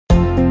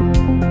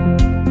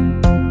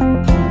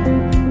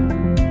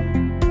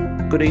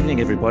Good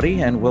evening,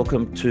 everybody, and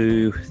welcome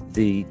to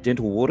the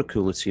Dental Water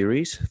Cooler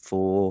series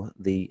for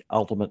the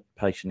Ultimate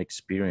Patient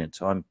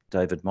Experience. I'm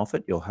David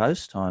Moffat, your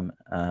host. I'm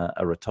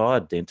a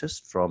retired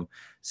dentist from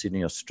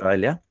Sydney,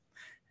 Australia,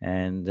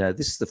 and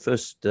this is the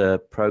first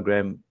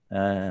program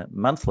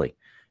monthly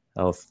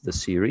of the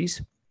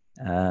series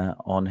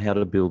on how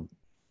to build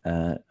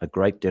a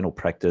great dental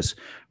practice,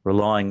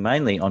 relying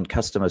mainly on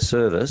customer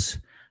service,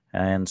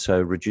 and so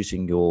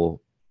reducing your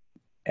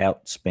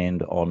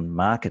outspend on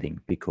marketing,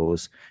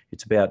 because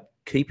it's about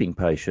keeping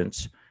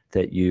patients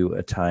that you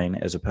attain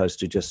as opposed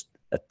to just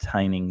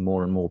attaining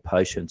more and more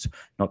patients,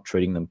 not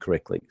treating them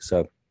correctly.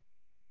 So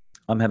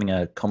I'm having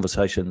a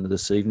conversation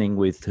this evening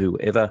with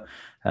whoever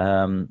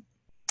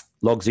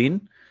logs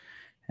in.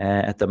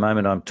 At the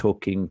moment, I'm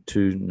talking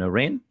to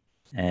Naren,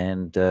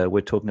 and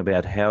we're talking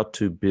about how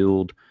to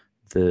build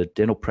the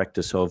dental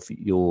practice of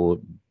your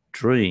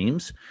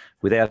dreams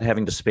without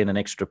having to spend an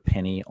extra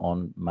penny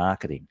on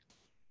marketing.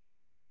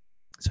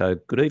 So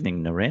good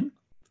evening, Naren.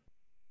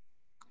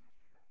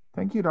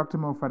 Thank you, Dr.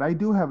 Moffat. I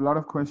do have a lot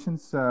of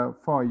questions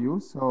for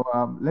you. So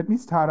let me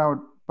start out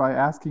by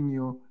asking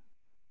you,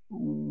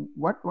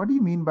 what do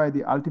you mean by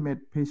the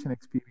ultimate patient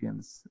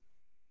experience?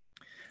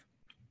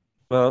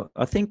 Well,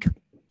 I think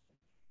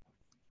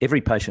every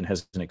patient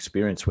has an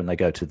experience when they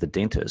go to the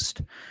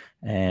dentist.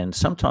 And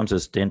sometimes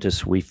as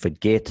dentists, we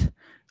forget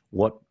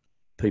what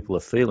people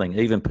are feeling,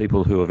 even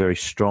people who are very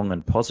strong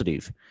and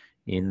positive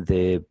in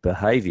their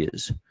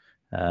behaviours.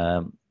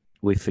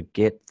 We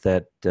forget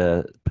that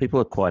people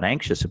are quite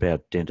anxious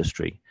about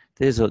dentistry.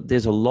 There's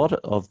a lot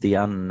of the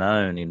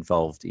unknown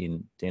involved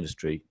in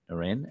dentistry,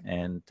 Naren,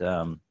 and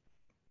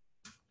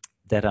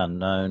that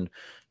unknown,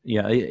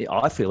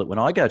 I feel it when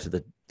I go to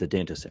the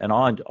dentist, and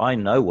I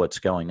know what's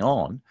going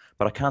on,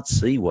 but I can't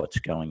see what's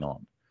going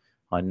on.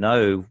 I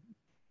know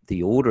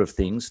the order of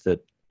things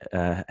that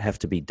have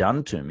to be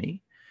done to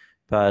me,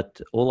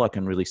 but all I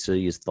can really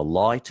see is the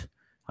light.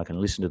 I can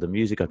listen to the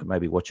music. I can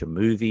maybe watch a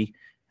movie.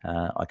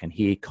 I can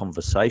hear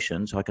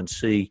conversations. I can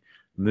see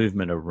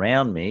movement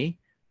around me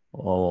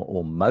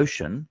or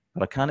motion,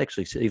 but I can't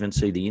actually even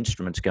see the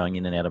instruments going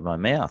in and out of my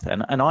mouth.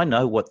 And I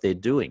know what they're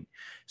doing.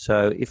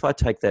 So if I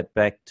take that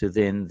back to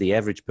then the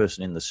average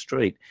person in the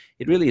street,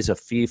 it really is a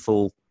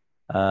fearful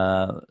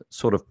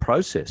sort of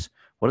process.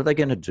 What are they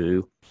going to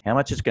do? How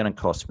much is it going to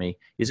cost me?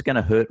 Is it going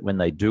to hurt when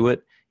they do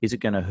it? Is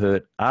it going to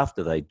hurt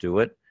after they do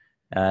it?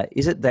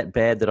 Is it that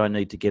bad that I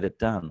need to get it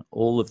done?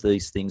 All of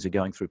these things are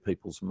going through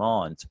people's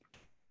minds.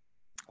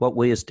 What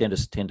we as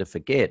dentists tend to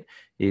forget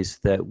is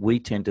that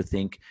we tend to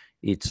think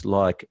it's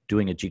like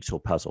doing a jigsaw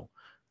puzzle.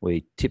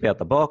 We tip out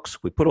the box,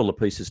 we put all the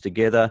pieces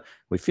together,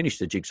 we finish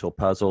the jigsaw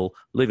puzzle,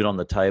 leave it on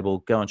the table,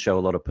 go and show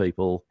a lot of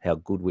people how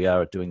good we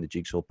are at doing the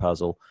jigsaw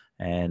puzzle,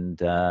 and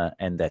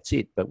that's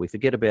it. But we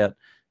forget about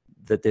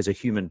that there's a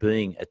human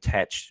being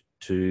attached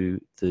to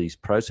these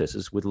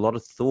processes with a lot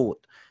of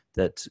thoughts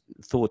that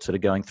are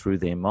going through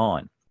their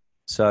mind.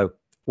 So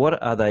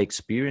what are they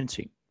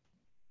experiencing?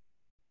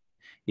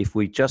 If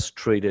we just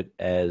treat it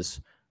as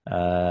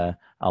a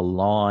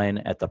line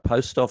at the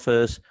post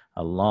office,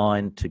 a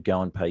line to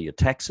go and pay your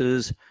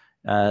taxes,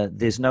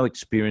 there's no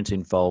experience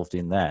involved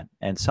in that.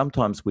 And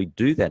sometimes we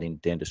do that in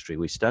dentistry.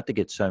 We start to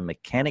get so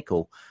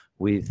mechanical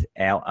with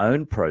our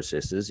own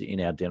processes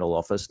in our dental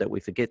office that we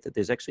forget that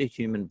there's actually a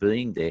human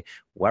being there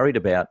worried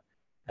about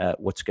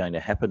what's going to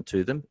happen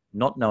to them,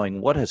 not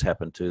knowing what has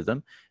happened to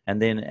them.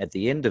 And then at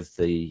the end of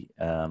the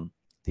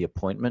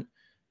appointment,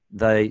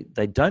 they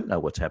don't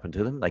know what's happened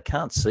to them. They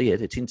can't see it.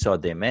 It's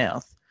inside their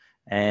mouth.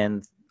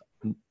 And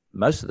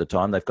most of the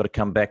time they've got to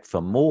come back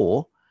for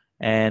more,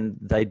 and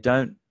they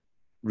don't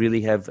really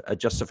have a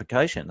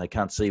justification. They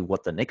can't see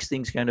what the next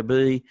thing's going to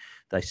be.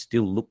 They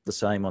still look the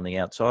same on the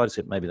outside,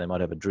 except maybe they might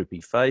have a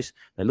droopy face.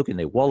 They look in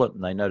their wallet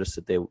and they notice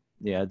that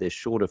they're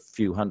short a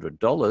few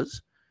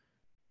 $100s.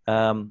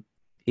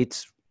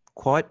 It's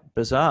quite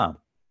bizarre.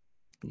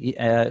 We've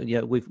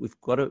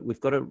got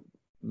to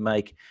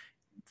make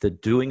the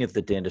doing of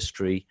the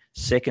dentistry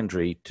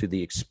secondary to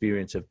the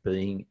experience of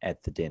being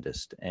at the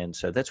dentist. And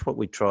so that's what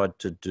we tried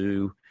to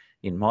do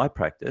in my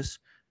practice,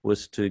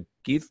 was to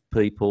give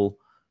people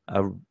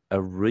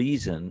a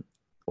reason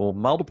or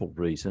multiple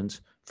reasons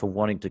for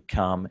wanting to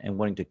come and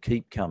wanting to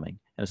keep coming.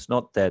 And it's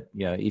not that,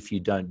 if you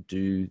don't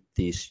do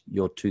this,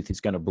 your tooth is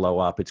going to blow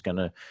up, it's going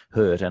to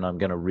hurt, and I'm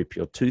going to rip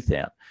your tooth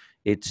out.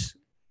 It's,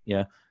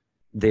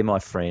 they're my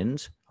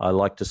friends. I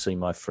like to see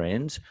my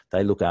friends.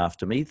 They look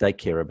after me. They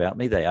care about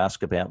me. They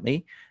ask about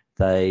me.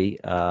 They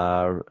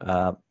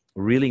are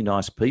really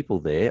nice people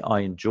there.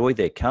 I enjoy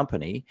their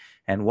company.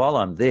 And while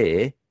I'm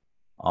there,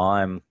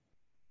 I'm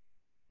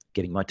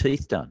getting my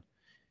teeth done.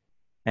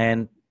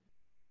 And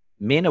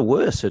men are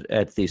worse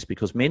at this,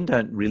 because men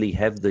don't really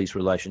have these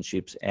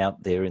relationships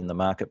out there in the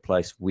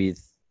marketplace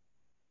with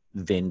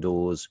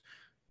vendors,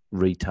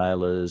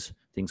 retailers,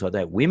 things like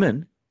that.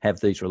 Women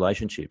have these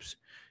relationships.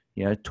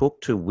 Talk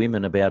to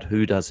women about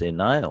who does their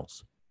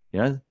nails.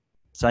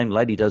 Same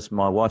lady does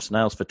my wife's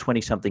nails for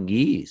 20-something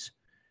years.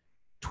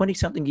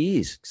 20-something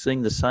years,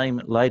 seeing the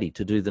same lady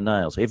to do the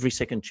nails. Every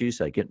second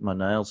Tuesday, getting my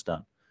nails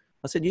done.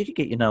 I said, you could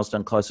get your nails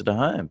done closer to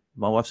home.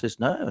 My wife says,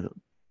 no,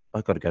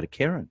 I've got to go to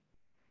Keren.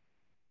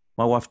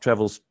 My wife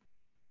travels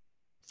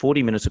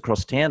 40 minutes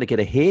across town to get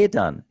a hair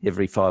done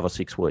every 5 or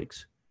 6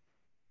 weeks.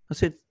 I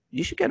said,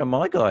 you should go to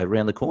my guy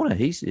around the corner.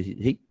 His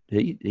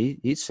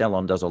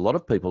salon does a lot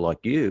of people like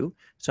you.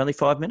 It's only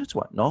 5 minutes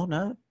away.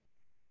 No.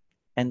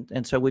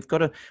 And so we've got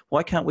to,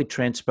 why can't we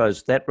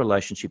transpose that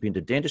relationship into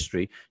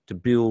dentistry to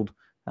build,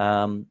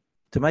 to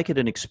make it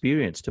an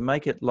experience, to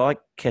make it like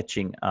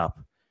catching up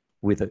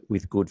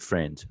with good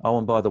friends. Oh,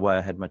 and by the way,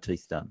 I had my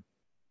teeth done.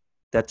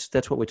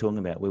 That's what we're talking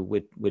about.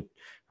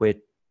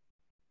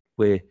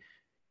 We're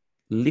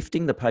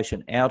lifting the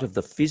patient out of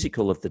the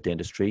physical of the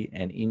dentistry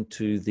and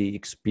into the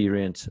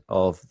experience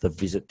of the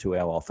visit to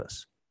our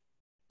office.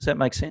 Does that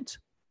make sense?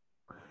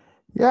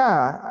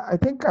 Yeah, I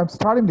think I'm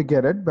starting to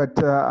get it,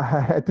 but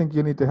I think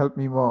you need to help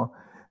me more.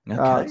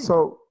 Okay.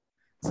 So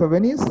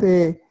when you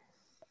say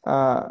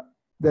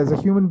there's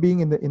a human being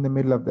in the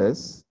middle of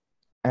this,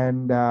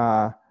 and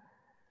the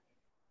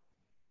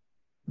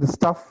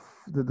stuff,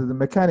 the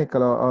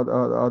mechanical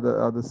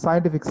or the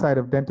scientific side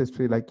of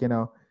dentistry, like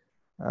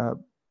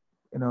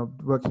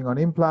working on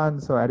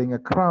implants or adding a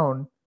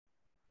crown,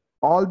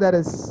 all that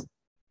is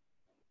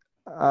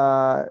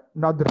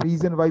not the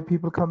reason why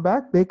people come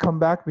back. They come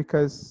back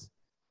because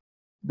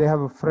they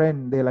have a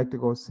friend they like to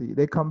go see.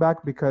 They come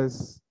back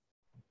because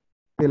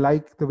they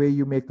like the way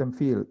you make them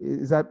feel.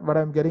 Is that what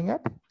I'm getting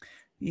at?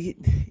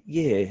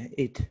 Yeah,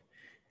 it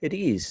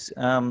is.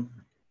 I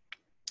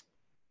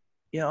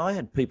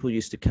had people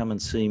used to come and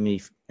see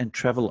me and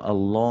travel a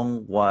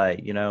long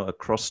way,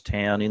 across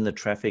town in the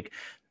traffic,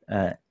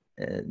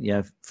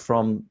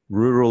 from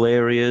rural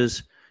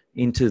areas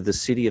into the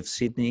city of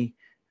Sydney.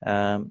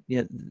 And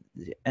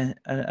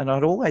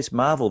I'd always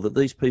marvel that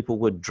these people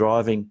were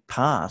driving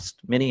past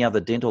many other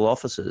dental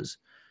offices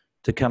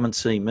to come and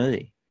see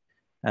me.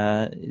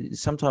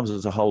 Sometimes it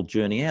was a whole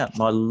journey out.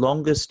 My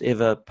longest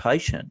ever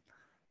patient,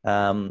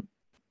 who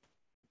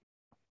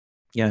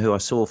I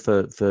saw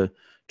for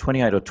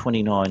 28 or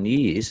 29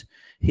 years,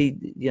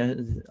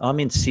 I'm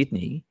in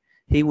Sydney.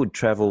 He would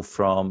travel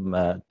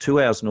from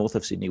 2 hours north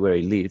of Sydney where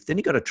he lived. Then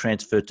he got a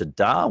transfer to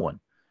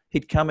Darwin.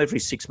 He'd come every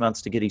 6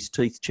 months to get his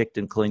teeth checked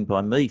and cleaned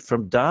by me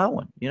from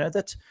Darwin.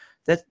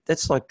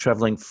 That's like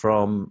traveling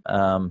from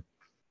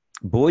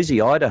Boise,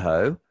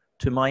 Idaho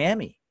to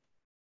Miami.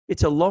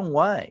 It's a long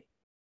way.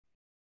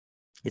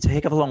 It's a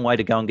heck of a long way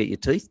to go and get your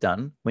teeth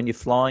done when you're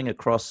flying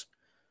across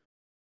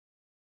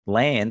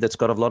land that's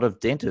got a lot of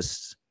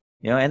dentists,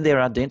 and there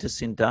are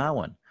dentists in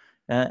Darwin.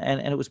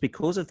 And it was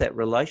because of that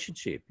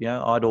relationship.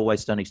 I'd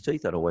always done his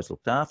teeth. I'd always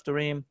looked after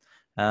him.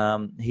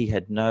 He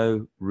had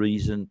no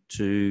reason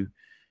to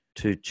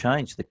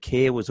change. The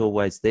care was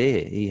always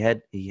there.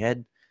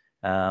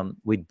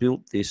 We'd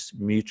built this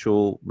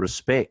mutual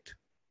respect.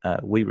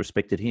 We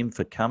respected him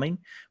for coming.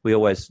 We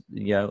always,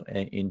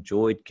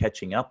 enjoyed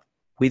catching up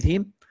with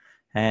him,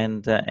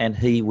 and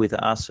he with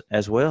us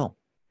as well.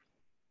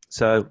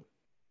 So,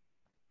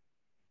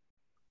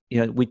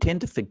 we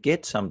tend to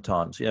forget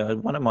sometimes.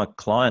 One of my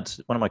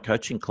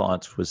coaching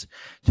clients was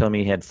telling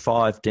me he had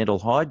 5 dental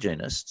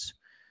hygienists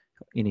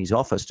in his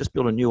office, just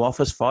built a new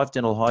office, 5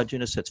 dental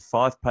hygienists, that's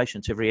 5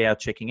 patients every hour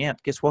checking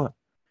out. Guess what?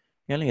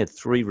 He only had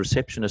 3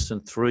 receptionists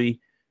and 3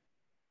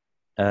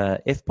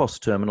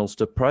 FPOS terminals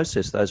to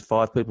process those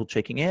 5 people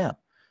checking out.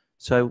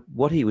 So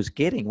what he was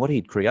getting, what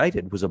he'd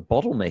created, was a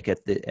bottleneck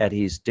at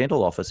his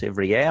dental office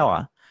every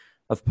hour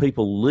of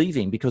people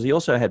leaving, because he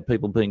also had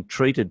people being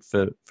treated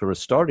for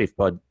restorative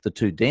by the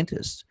 2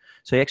 dentists.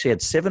 So he actually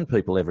had 7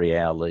 people every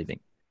hour leaving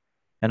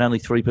and only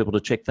 3 people to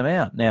check them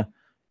out. Now,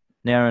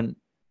 and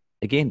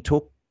again,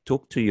 talk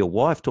to your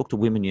wife, talk to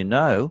women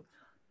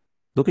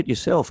look at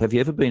yourself. Have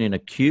you ever been in a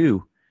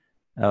queue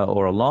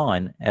or a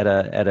line at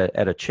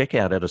a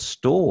checkout at a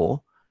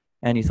store,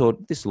 and you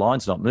thought, this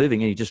line's not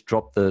moving, and you just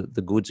dropped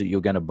the goods that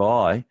you're going to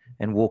buy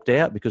and walked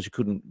out because you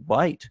couldn't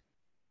wait?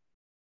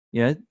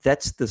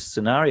 That's the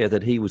scenario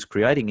that he was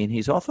creating in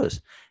his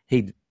office.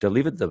 He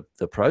delivered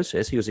the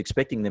process. He was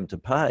expecting them to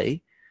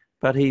pay,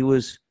 but he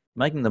was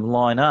making them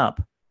line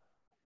up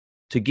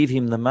to give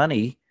him the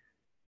money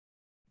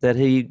that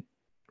he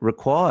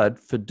required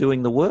for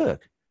doing the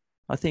work.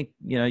 I think,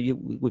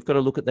 we've got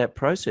to look at that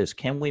process.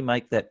 Can we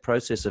make that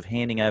process of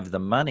handing over the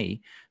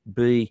money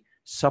be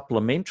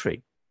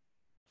supplementary?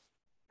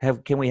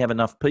 Can we have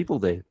enough people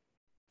there?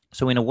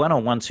 So in a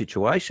one-on-one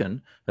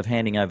situation of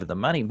handing over the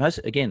money,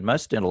 most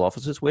dental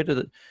offices, where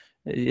do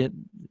they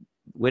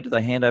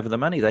hand over the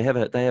money? They have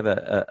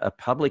a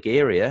public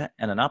area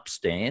and an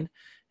upstand,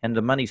 and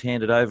the money's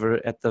handed over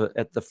at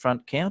the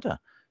front counter.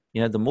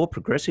 The more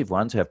progressive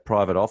ones have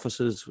private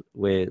offices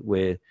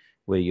where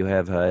you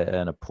have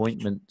an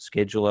appointment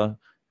scheduler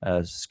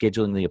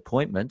scheduling the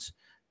appointments.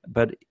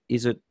 But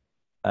is it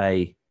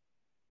a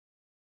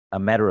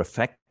matter of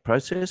fact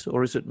process,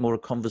 or is it more a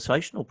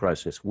conversational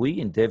process?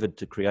 We endeavoured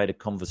to create a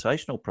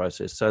conversational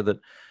process so that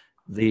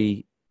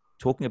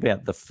talking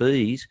about the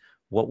fees,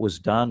 what was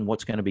done,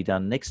 what's going to be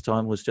done next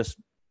time, was just,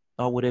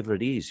 whatever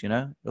it is,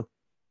 I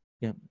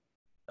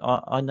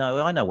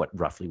know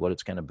roughly what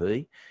it's going to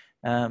be.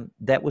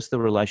 that was the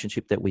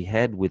relationship that we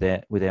had with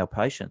our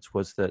patients,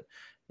 was that,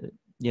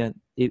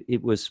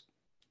 it was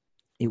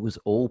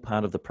all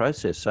part of the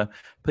process. So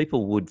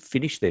people would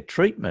finish their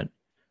treatment,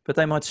 but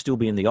they might still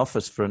be in the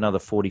office for another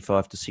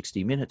 45 to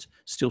 60 minutes,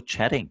 still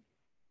chatting.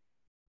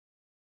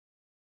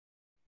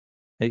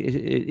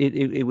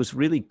 It was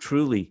really,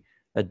 truly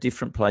a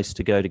different place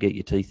to go to get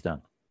your teeth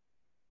done.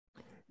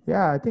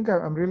 Yeah, I think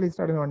I'm really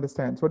starting to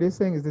understand. So what you're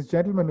saying is this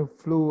gentleman who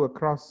flew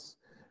across,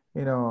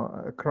 and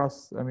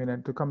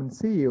to come and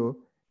see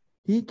you,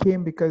 he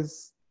came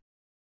because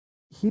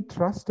he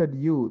trusted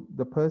you,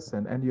 the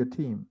person, and your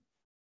team.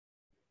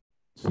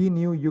 He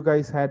knew you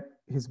guys had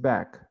his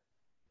back.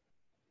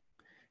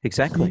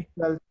 Exactly.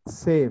 He felt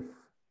safe.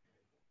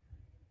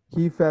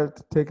 He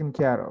felt taken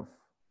care of.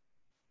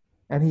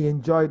 And he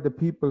enjoyed the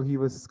people he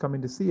was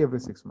coming to see every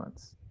 6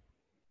 months.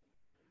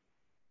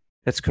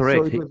 That's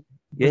correct. So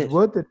it was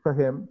worth it for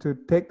him to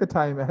take the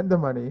time and the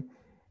money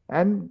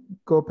and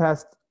go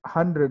past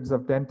hundreds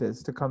of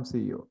dentists to come see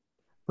you.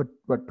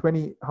 But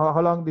 20,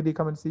 how long did he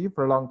come and see you?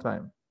 For a long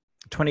time.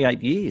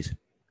 28 years.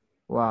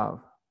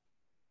 Wow.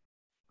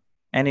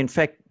 And in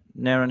fact,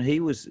 Naren, he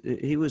was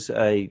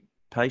a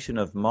patient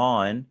of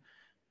mine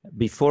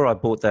before I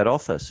bought that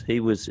office. He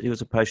was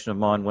a patient of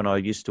mine when I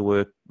used to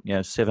work,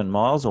 7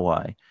 miles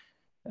away.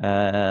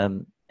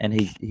 And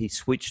he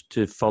switched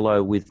to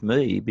follow with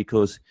me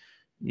because,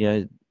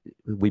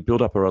 we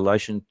built up a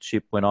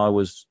relationship when I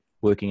was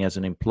working as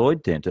an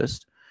employed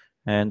dentist.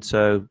 And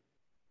so,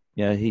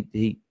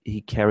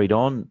 he carried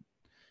on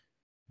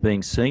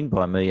being seen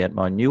by me at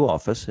my new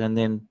office, and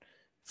then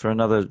for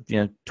another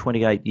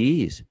 28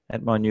 years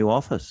at my new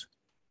office.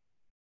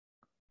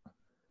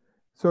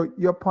 So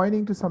you're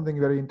pointing to something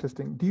very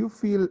interesting. Do you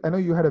feel, I know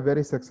you had a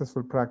very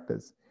successful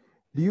practice,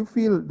 do you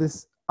feel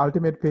this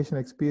ultimate patient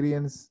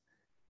experience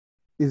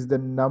is the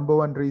number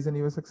one reason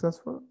you were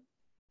successful?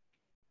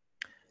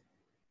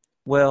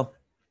 Well,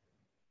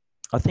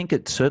 I think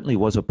it certainly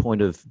was a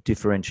point of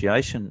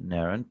differentiation,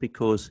 Naren,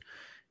 because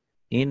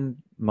in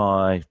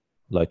my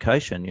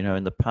location,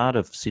 in the part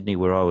of Sydney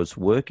where I was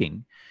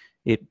working,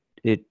 it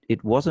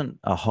wasn't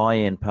a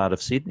high-end part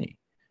of Sydney.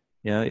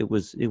 It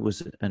was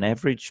an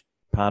average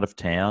part of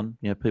town.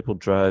 People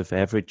drove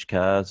average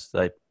cars,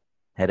 they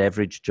had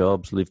average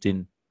jobs, lived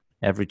in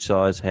average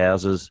size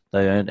houses,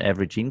 they earned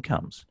average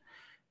incomes.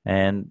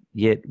 And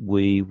yet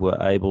we were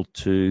able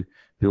to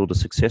build a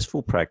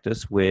successful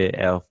practice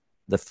where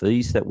the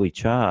fees that we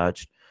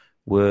charged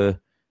were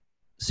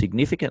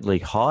significantly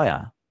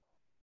higher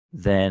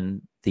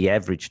than the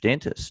average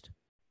dentist,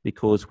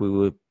 because we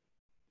were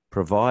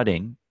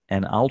providing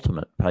an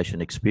ultimate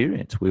patient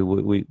experience. It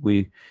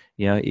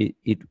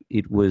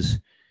was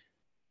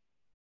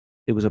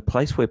a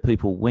place where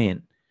people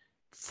went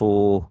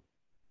for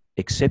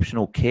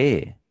exceptional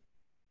care.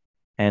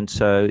 And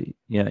so,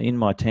 in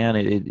my town,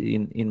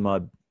 in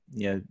my,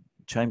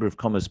 Chamber of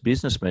Commerce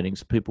business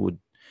meetings, people would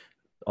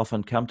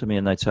often come to me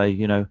and they'd say,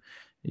 you're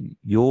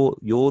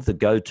the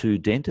go-to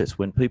dentist.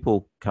 When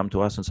people come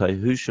to us and say,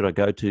 who should I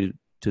go to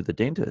the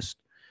dentist?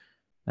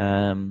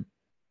 They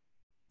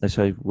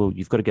say, well,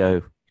 you've got to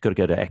go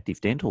to Active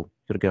Dental.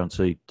 You've got to go and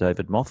see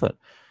David Moffat.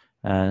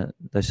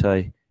 They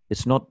say,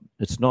 it's not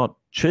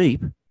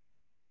cheap,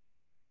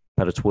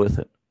 but it's worth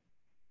it.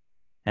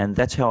 And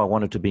that's how I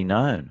wanted to be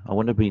known. I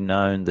wanted to be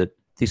known that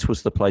this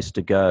was the place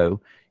to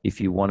go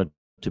if you wanted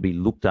to be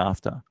looked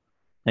after.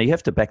 Now, you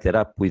have to back that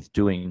up with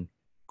doing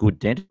good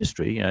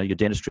dentistry. Your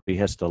dentistry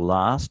has to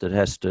last, it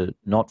has to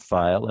not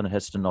fail, and it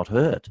has to not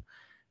hurt.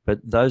 But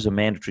those are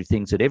mandatory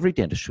things that every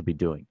dentist should be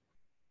doing.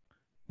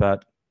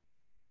 But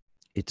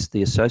it's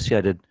the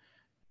associated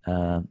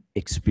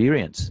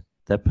experience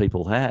that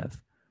people have.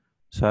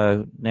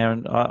 So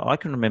now I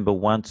can remember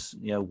once,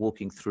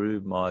 walking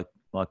through my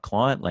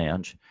client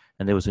lounge,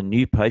 and there was a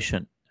new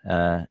patient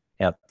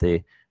out there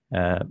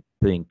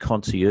being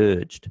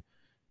concierged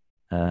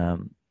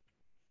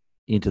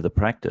into the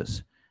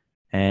practice,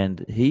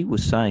 and he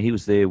was saying he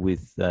was there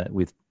with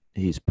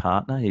his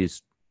partner,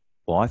 his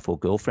wife or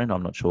girlfriend,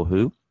 I'm not sure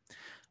who,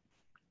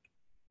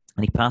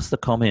 and he passed the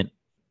comment,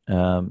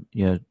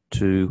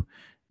 to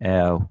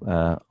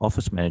our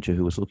office manager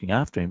who was looking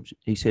after him.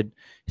 He said,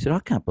 I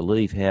can't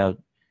believe how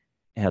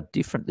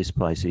different this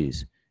place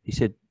is. He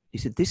said,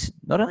 this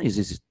not only is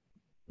this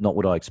not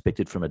what I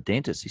expected from a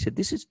dentist, he said,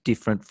 this is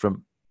different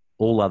from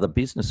all other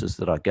businesses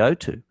that I go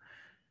to.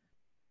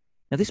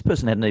 Now, this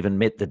person hadn't even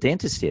met the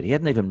dentist yet. He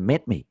hadn't even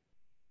met me.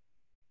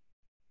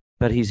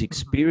 But his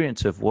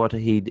experience of what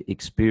he'd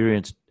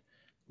experienced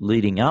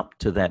leading up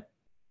to that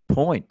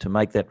point to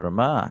make that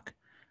remark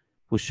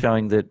was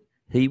showing that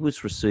he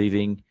was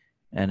receiving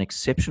an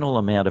exceptional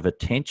amount of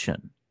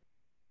attention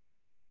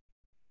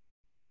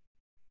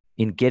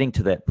in getting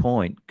to that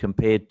point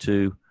compared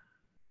to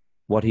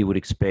what he would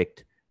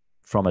expect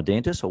from a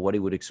dentist or what he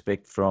would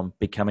expect from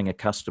becoming a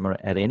customer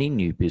at any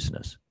new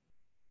business.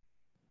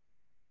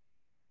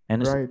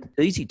 And it's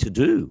easy to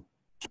do.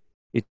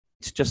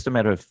 It's just a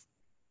matter of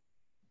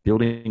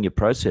building your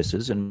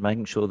processes and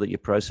making sure that your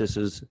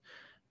processes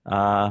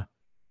are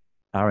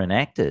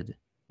enacted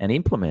and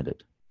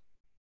implemented.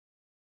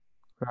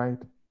 Right.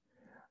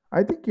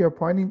 I think you're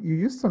pointing, you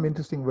used some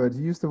interesting words.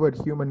 You used the word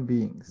human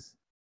beings.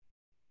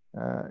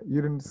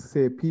 You didn't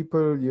say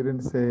people, you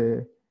didn't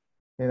say,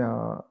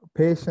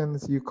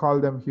 patients, you call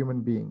them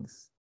human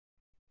beings.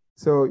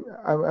 So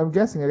I'm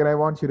guessing, again, I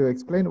want you to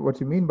explain what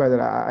you mean by that.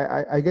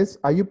 I guess,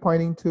 are you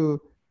pointing to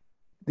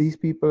these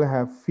people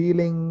have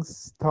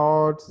feelings,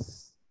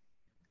 thoughts,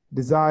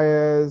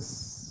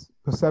 desires,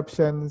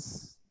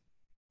 perceptions,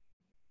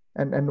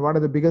 and one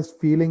of the biggest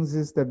feelings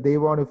is that they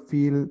want to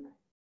feel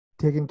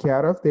taken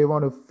care of. They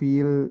want to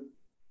feel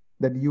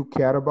that you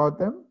care about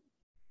them.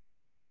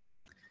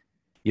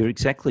 You're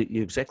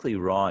exactly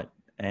right.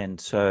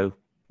 And so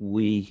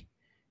we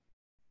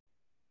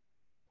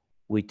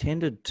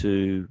tended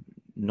to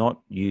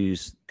not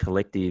use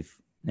collective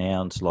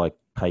nouns like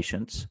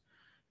patients.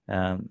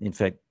 In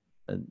fact,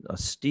 I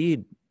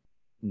steered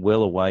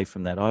well away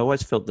from that. I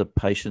always felt that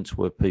patients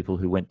were people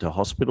who went to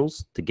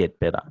hospitals to get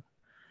better.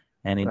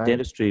 And in Right.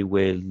 dentistry,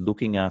 we're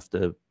looking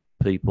after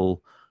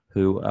people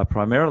who are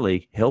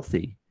primarily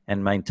healthy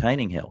and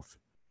maintaining health.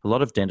 A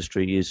lot of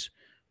dentistry is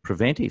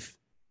preventive,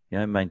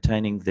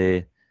 maintaining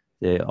their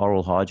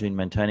oral hygiene,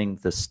 maintaining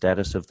the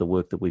status of the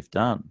work that we've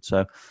done.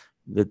 So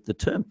the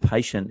term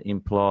patient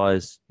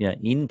implies,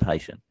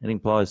 inpatient. It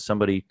implies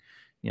somebody,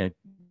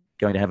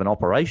 going to have an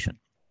operation.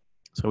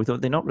 So we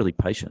thought they're not really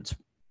patients.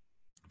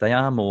 They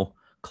are more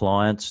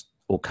clients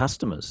or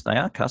customers. They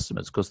are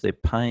customers because they're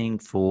paying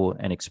for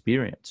an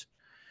experience.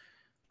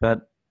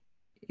 But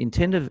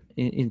instead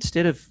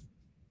of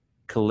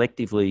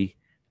collectively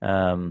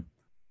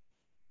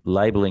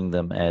labeling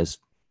them as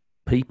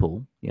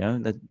people,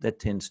 that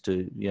tends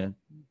to,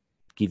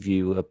 give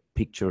you a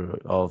picture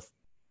of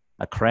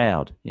a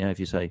crowd. If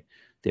you say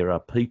there are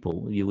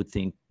people, you would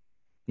think,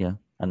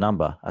 a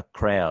number, a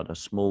crowd, a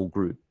small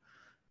group.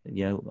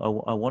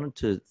 I wanted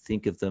to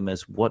think of them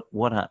as what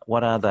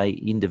are they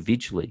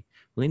individually?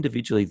 Well,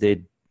 individually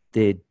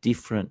they're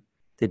different.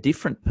 They're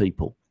different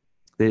people.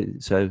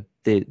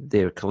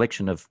 They're a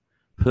collection of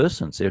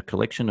persons. They're a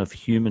collection of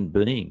human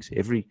beings.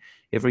 Every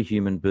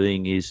human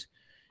being is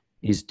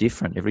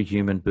different. Every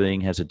human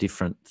being has a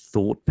different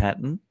thought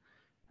pattern.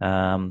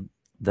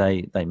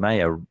 They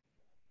may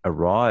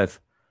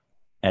arrive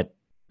at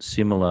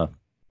similar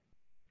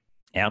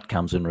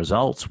outcomes and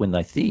results when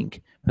they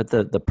think, but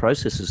the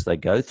processes they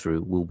go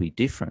through will be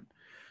different.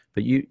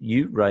 But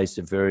you raised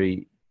a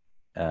very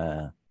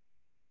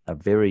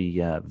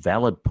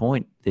valid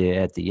point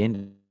there at the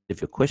end of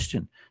your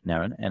question,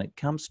 Naren, and it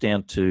comes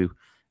down to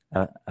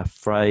a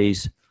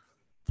phrase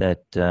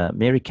that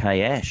Mary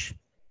Kay Ash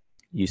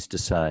used to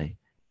say,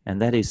 and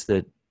that is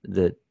that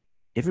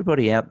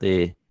everybody out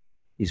there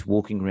is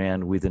walking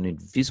around with an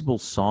invisible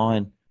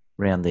sign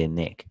around their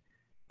neck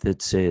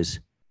that says,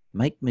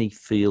 "Make me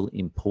feel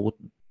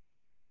important."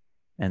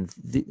 And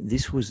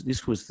this was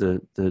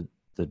the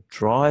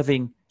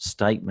driving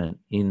statement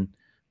in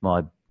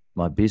my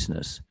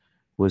business,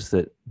 was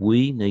that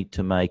we need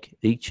to make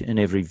each and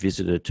every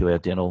visitor to our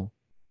dental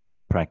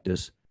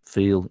practice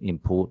feel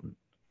important.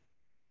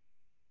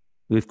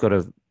 We've got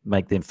to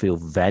make them feel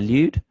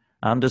valued,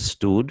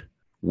 understood,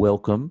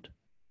 welcomed,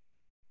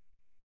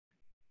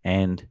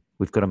 and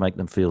we've got to make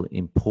them feel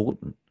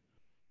important.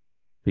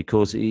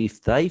 Because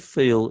if they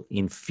feel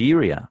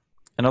inferior,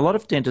 and a lot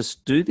of dentists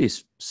do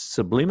this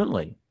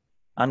subliminally,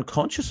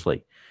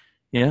 unconsciously,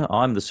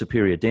 I'm the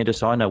superior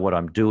dentist, I know what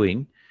I'm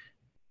doing,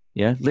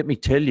 let me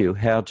tell you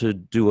how to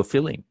do a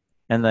filling.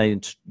 And they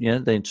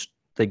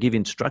give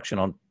instruction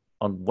on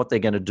what they're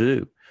going to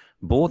do,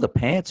 bore the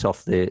pants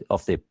off their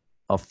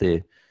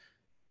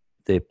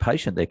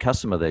patient, their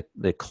customer,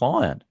 their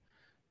client.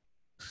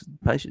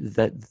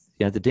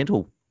 The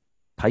dental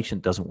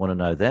patient doesn't want to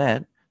know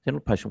that. The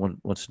dental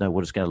patient wants to know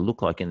what it's going to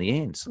look like in the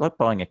end. It's like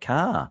buying a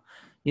car.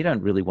 You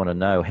don't really want to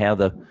know how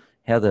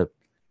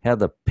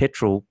the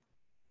petrol,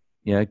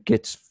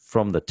 gets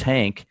from the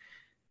tank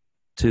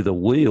to the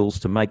wheels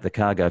to make the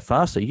car go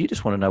faster. You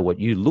just want to know what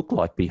you look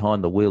like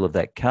behind the wheel of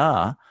that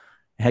car,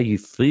 how you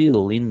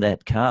feel in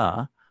that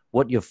car,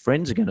 what your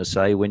friends are going to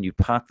say when you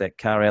park that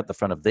car out the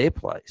front of their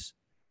place.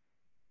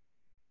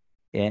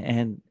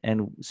 And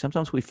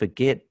sometimes we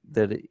forget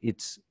that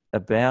it's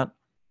about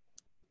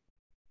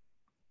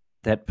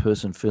that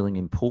person feeling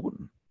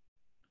important,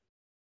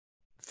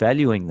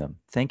 valuing them,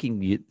 thanking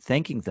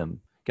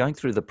them, going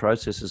through the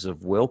processes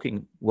of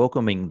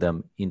welcoming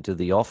them into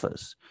the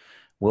office,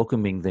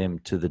 welcoming them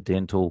to the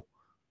dental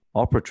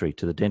operatory,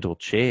 to the dental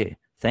chair,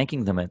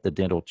 thanking them at the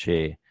dental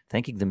chair,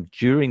 thanking them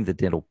during the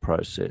dental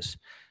process,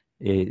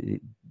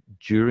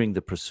 during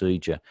the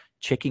procedure,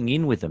 checking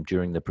in with them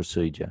during the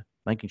procedure,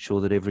 making sure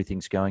that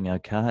everything's going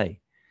okay,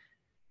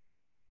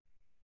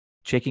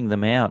 checking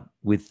them out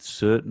with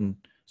certain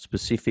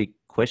specific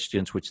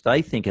questions which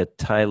they think are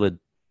tailored,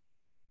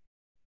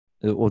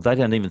 or they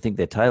don't even think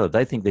they're tailored.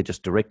 They think they're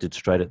just directed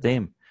straight at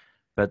them.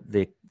 But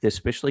they're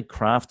specially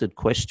crafted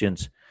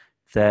questions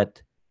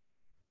that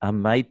are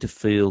made to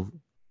feel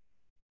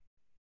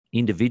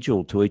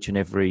individual to each and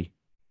every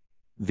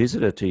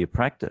visitor to your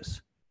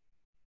practice.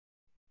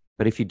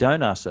 But if you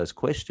don't ask those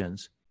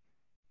questions,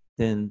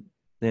 then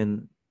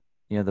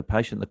the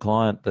patient, the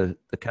client, the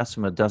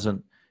customer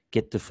doesn't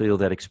get to feel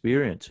that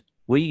experience.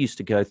 We used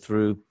to go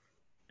through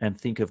and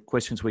think of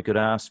questions we could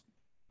ask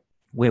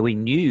where we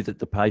knew that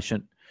the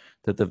patient,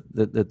 that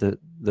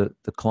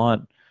the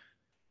client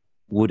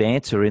would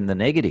answer in the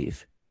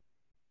negative.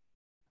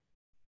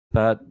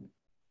 But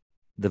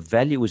the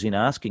value was in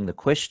asking the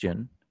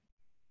question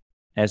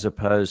as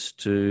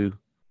opposed to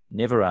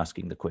never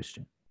asking the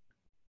question.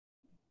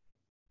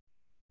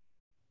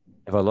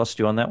 Have I lost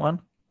you on that one?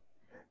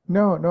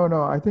 No.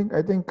 I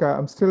think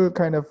I'm still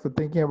kind of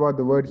thinking about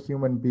the word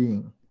human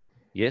being.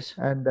 Yes.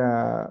 And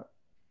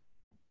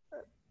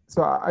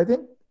so I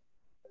think,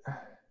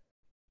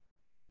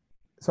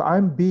 so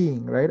I'm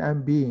being, right?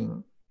 I'm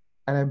being,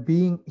 and I'm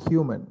being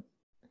human.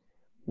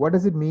 What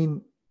does it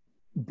mean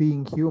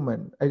being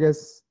human? I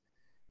guess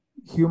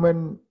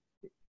human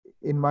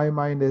in my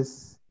mind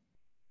is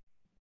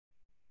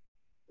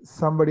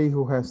somebody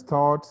who has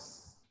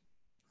thoughts,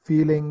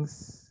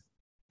 feelings,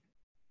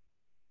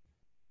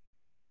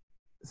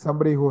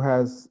 somebody who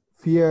has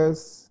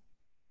fears,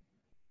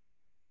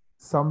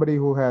 somebody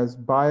who has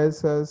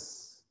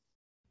biases.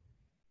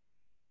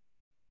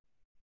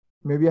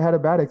 Maybe I had a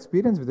bad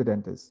experience with a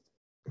dentist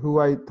who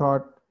I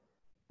thought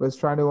was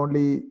trying to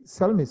only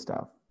sell me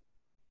stuff.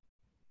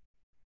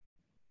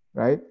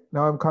 Right?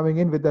 Now I'm coming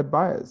in with that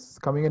bias,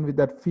 coming in with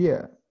that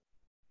fear.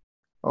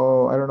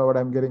 Oh, I don't know what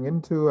I'm getting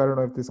into. I don't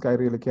know if this guy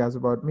really cares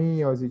about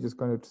me, or is he just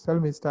going to sell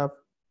me stuff?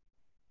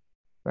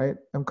 Right?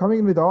 I'm coming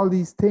in with all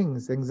these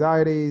things,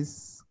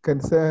 anxieties,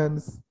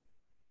 concerns,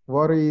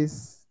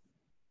 worries.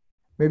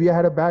 Maybe I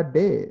had a bad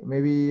day.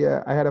 Maybe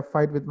I had a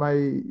fight with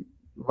my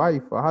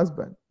wife or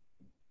husband.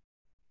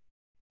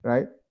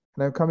 Right?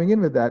 And I'm coming in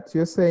with that. So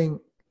you're saying,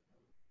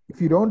 if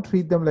you don't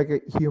treat them like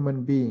a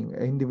human being,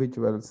 an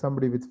individual,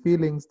 somebody with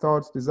feelings,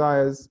 thoughts,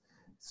 desires,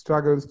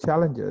 struggles,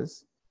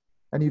 challenges,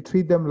 and you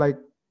treat them like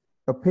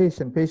a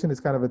patient is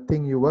kind of a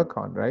thing you work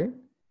on, right?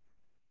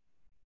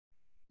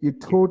 You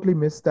totally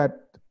miss that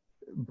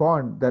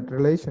bond, that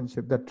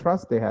relationship, that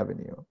trust they have in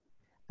you.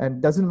 And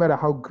it doesn't matter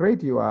how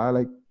great you are,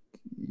 like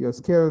your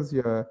skills,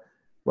 your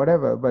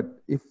whatever, but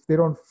if they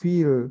don't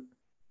feel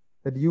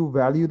that you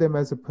value them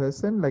as a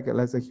person, like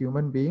as a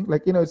human being,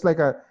 like, it's like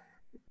a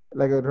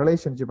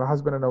relationship, a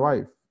husband and a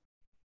wife,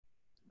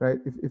 right?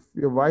 If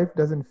your wife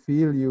doesn't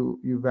feel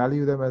you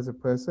value them as a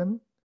person,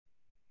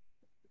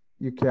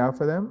 you care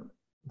for them,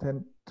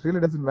 then it really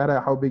doesn't matter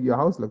how big your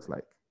house looks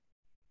like.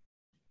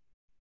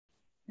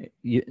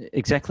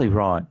 Exactly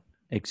right.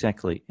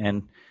 Exactly.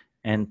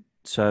 And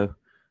so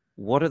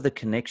what are the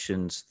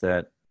connections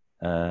that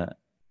a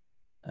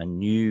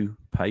new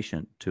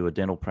patient to a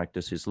dental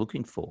practice is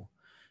looking for?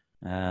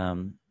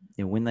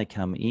 When they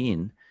come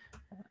in,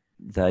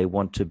 they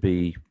want to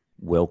be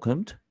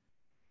welcomed.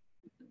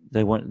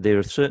 There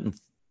are certain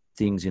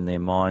things in their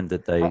mind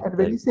that they. And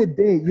when you say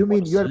they, you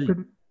mean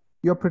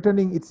you're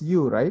pretending it's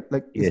you, right?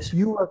 Like, yes. If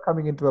you are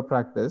coming into a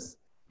practice,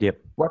 yep.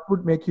 What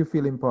would make you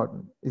feel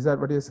important? Is that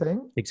what you're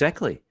saying?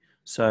 Exactly.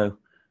 So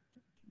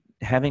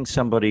having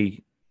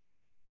somebody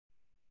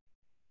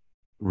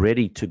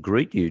ready to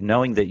greet you,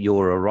 knowing that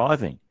you're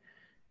arriving,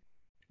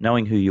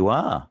 knowing who you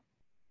are.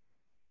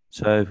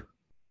 So,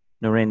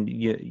 Naren,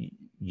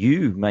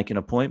 you make an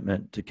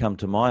appointment to come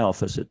to my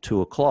office at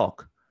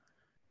 2:00.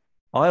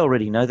 I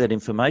already know that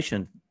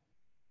information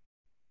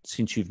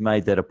since you've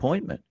made that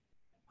appointment.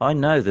 I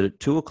know that at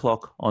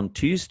 2:00 on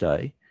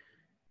Tuesday,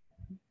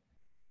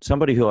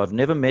 somebody who I've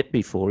never met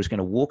before is going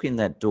to walk in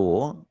that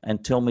door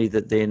and tell me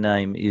that their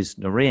name is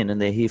Naren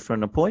and they're here for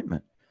an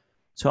appointment.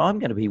 So I'm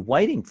going to be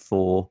waiting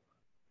for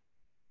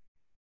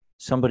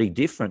somebody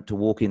different to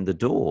walk in the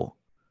door.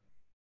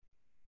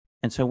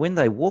 And so when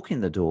they walk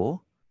in the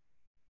door,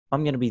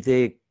 I'm going to be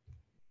there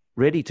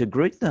ready to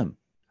greet them.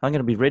 I'm going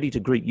to be ready to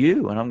greet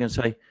you. And I'm going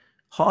to say,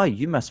 hi,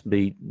 you must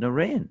be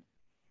Naren.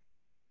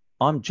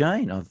 I'm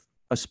Jane.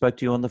 I spoke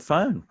to you on the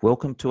phone.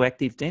 Welcome to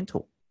Active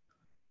Dental.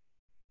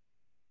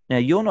 Now,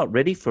 you're not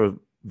ready for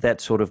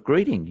that sort of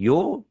greeting.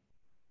 You're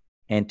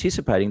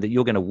anticipating that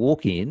you're going to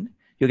walk in,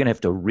 you're going to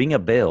have to ring a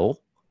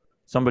bell,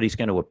 somebody's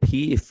going to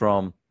appear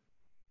from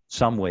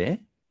somewhere,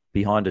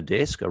 behind a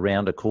desk,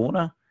 around a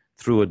corner,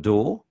 through a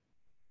door.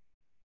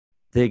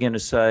 They're going to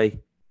say,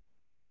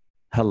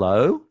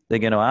 hello. They're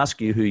going to ask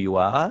you who you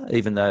are,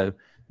 even though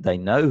they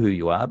know who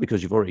you are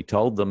because you've already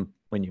told them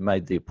when you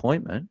made the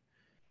appointment.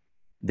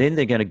 Then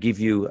they're going to give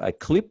you a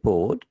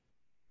clipboard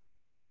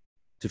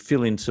to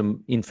fill in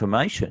some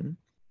information.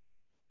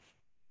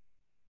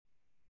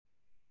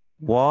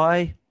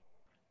 Why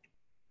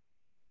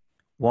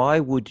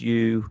would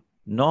you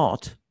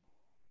not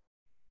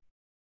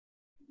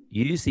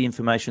use the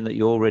information that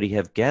you already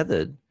have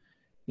gathered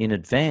in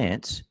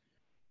advance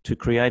to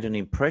create an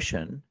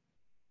impression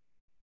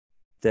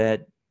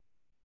that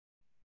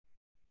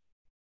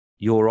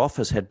your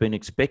office had been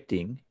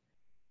expecting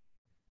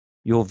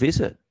your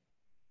visit?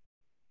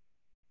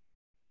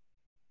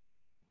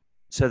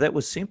 So that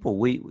was simple.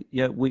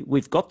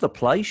 We've got the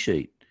play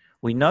sheet.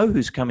 We know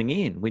who's coming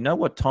in. We know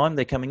what time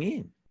they're coming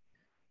in.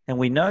 And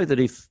we know that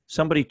if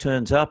somebody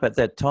turns up at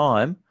that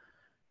time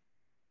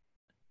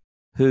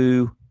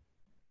who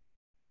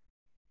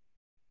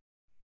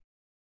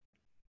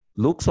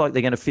looks like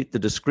they're going to fit the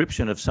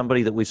description of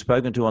somebody that we've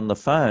spoken to on the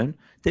phone,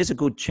 there's a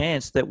good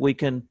chance that we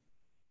can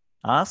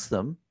ask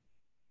them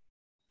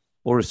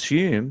or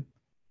assume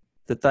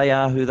that they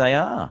are who they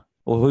are,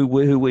 or who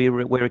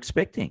we're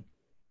expecting.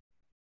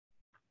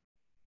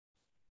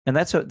 And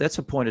that's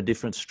a point of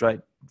difference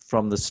straight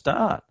from the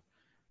start.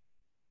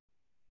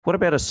 What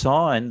about a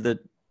sign that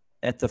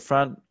at the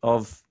front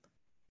of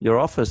your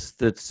office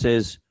that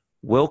says,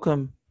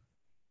 "Welcome,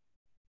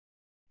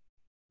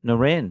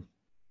 Naren,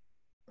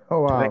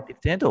 Oh, to wow.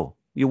 Active Dental"?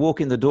 You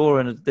walk in the door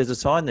and there's a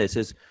sign there that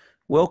says,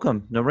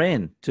 "Welcome,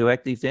 Naren, to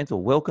Active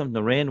Dental. Welcome,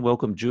 Naren.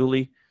 Welcome,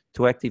 Julie,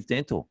 to Active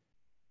Dental."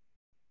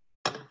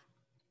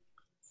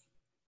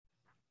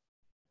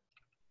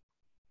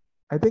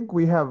 I think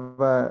we have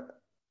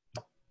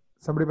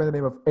somebody by the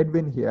name of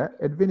Edwin here.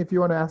 Edwin, if you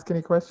want to ask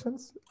any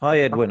questions. Hi,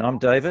 Edwin. I'm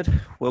David.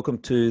 Welcome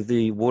to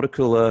the water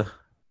cooler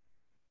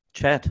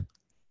chat.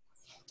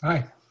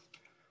 Hi.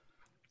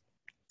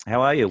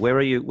 How are you? Where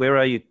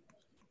are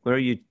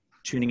you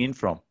tuning in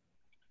from?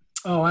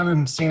 Oh, I'm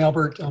in St.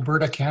 Albert,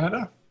 Alberta,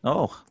 Canada.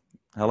 Oh,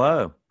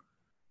 hello.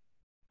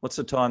 What's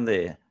the time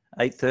there?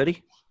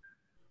 8:30?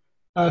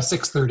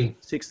 6:30.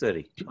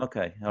 6:30.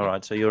 Okay. All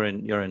right. So you're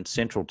in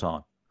Central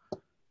Time.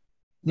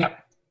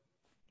 Yep.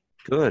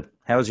 Good.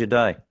 How was your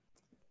day?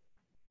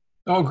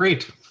 Oh,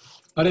 great.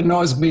 I didn't know I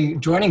was be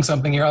joining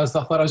something here. I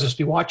thought I was just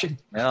be watching.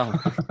 Oh,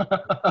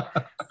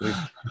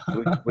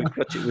 we've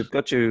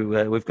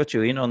got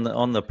you in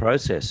on the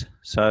process.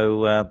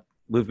 So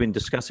we've been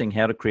discussing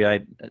how to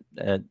create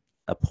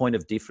a point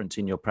of difference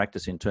in your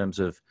practice in terms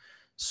of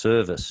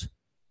service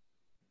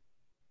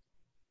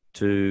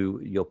to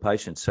your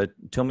patients. So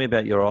tell me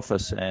about your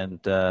office and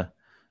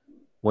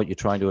what you're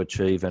trying to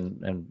achieve,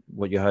 and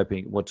what you're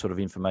hoping, what sort of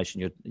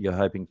information you're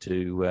hoping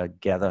to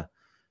gather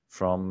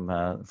from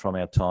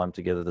our time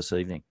together this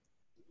evening.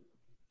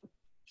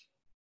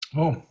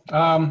 Oh,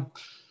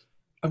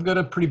 I've got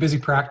a pretty busy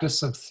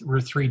practice of we're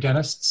 3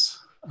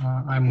 dentists.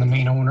 I'm the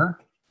main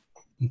owner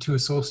and 2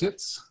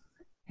 associates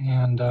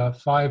and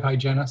 5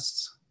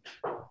 hygienists.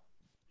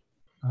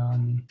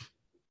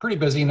 Pretty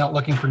busy, not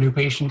looking for new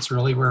patients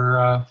really.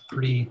 We're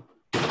pretty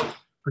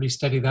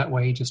steady that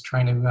way, just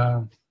trying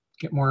to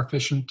get more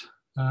efficient,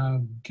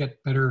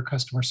 get better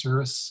customer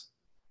service,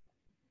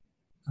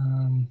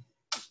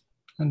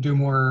 and do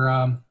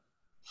more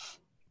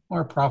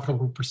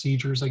profitable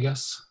procedures, I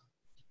guess.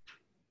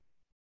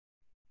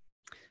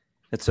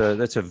 That's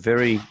a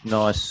very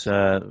nice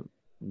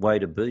way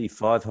to be.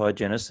 5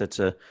 hygienists. That's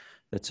a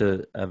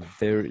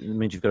very, it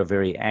means you've got a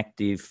very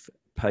active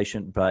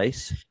patient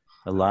base,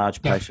 a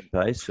large patient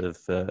base of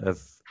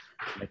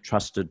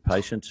trusted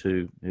patients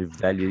who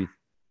value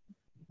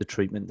the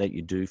treatment that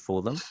you do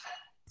for them.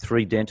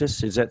 3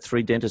 dentists. Is that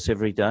 3 dentists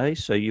every day?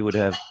 So you'd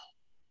have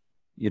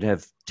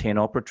 10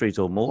 operatories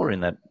or more in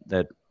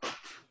that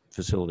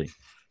facility.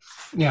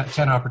 Yeah,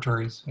 10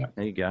 operatories. Yeah.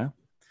 There you go.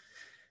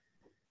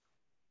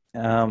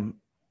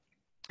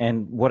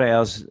 And what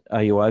hours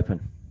are you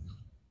open?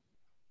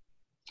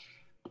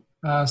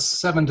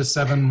 7 to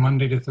 7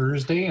 Monday to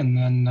Thursday, and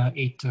then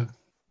 8 to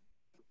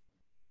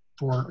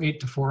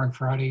 4 on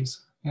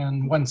Fridays,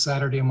 and 1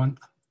 Saturday a month.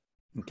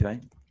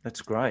 Okay,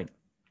 that's great.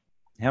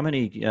 How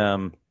many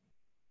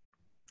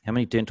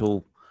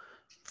dental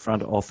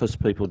front office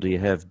people do you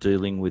have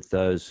dealing with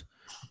those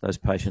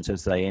patients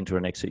as they enter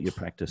and exit your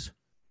practice?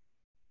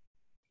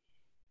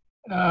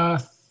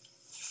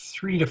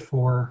 3 to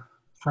 4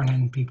 front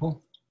end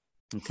people.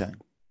 Okay.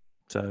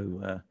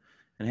 So,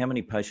 and how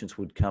many patients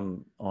would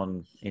come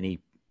on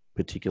any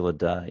particular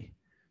day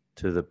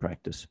to the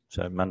practice?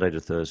 So Monday to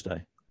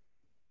Thursday.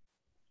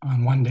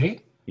 On one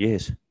day?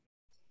 Yes.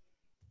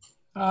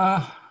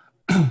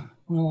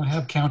 Well, I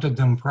have counted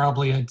them,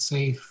 probably I'd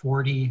say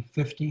 40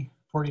 to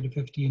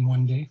 50 in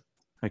one day.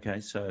 Okay.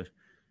 So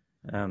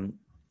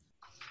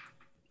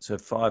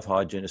 5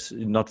 hygienists,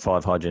 not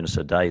 5 hygienists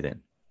a day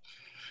then?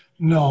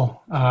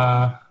 No,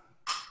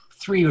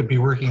 3 would be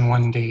working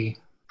one day.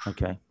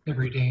 Okay.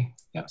 Every day.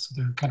 Yeah, so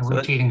they're kind of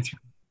rotating through.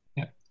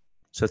 Yeah.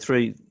 So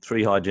three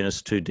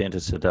hygienists, 2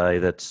 dentists a day.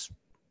 That's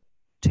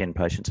 10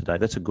 patients a day.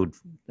 That's a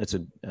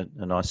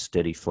nice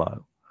steady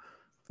flow.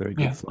 Very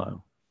good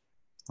flow.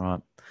 All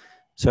right.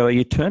 So are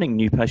you turning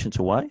new patients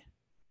away?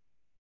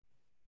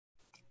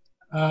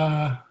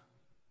 I'm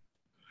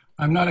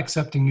not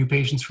accepting new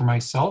patients for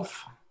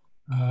myself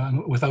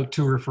without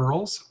 2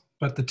 referrals,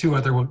 but the 2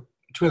 other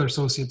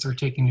associates are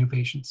taking new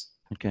patients.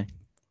 Okay.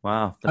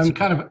 Wow.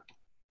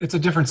 It's a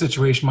different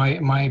situation.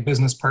 My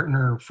business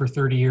partner for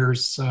 30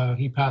 years,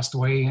 he passed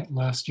away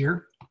last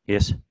year.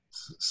 Yes.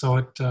 So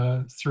it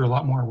threw a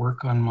lot more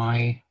work on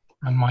my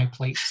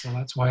plate. So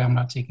that's why I'm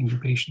not taking new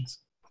patients.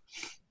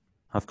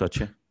 I've got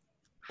you.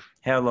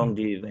 How long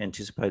do you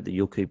anticipate that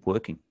you'll keep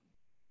working?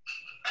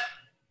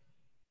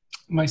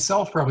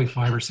 Myself, probably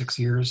 5 or 6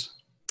 years.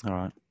 All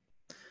right.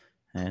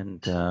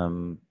 And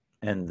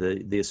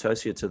the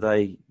associates, are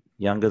they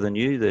younger than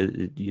you?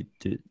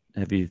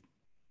 Have you?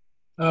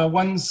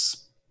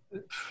 One's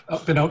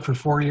been out for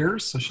 4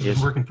 years, so she's Yes.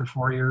 been working for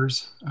 4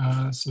 years.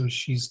 So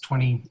she's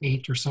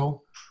 28 or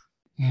so.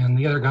 And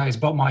the other guy is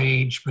about my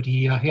age, but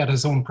he had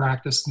his own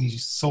practice and he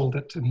sold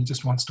it, and he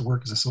just wants to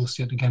work as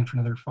associate again for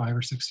another 5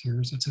 or 6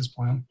 years. That's his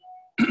plan.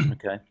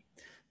 Okay.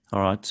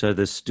 All right. So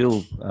there's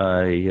still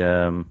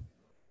an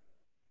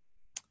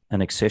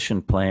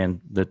accession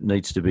plan that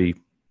needs to be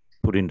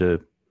put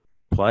into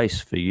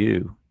place for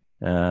you,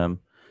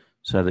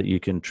 so that you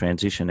can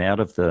transition out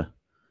of the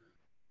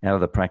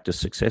practice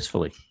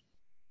successfully.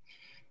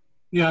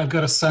 Yeah, I've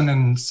got a son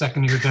in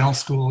second year dental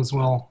school as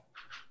well.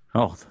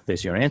 Oh,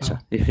 there's your answer.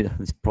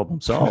 It's problem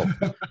solved.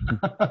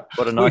 What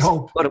a We nice,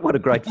 hope. what a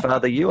great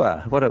father you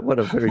are. What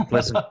a very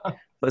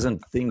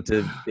pleasant thing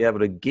to be able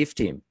to gift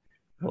him,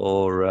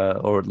 or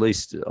at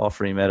least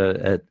offer him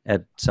at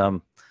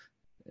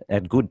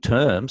good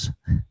terms.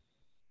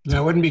 Yeah,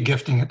 I wouldn't be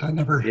gifting it. I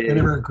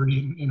never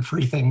agree in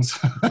free things.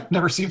 It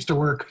never seems to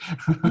work.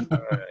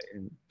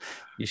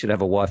 You should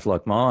have a wife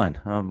like mine.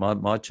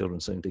 My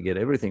children seem to get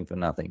everything for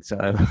nothing. So,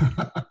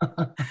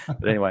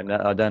 but anyway, no,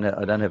 I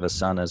don't have a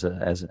son as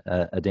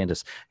a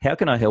dentist. How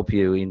can I help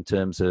you in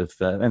terms of?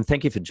 And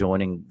thank you for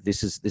joining.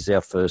 This is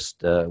our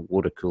first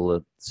water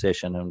cooler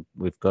session, and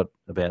we've got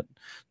about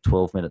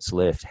 12 minutes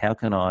left. How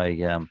can I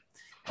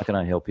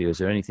help you? Is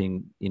there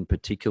anything in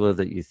particular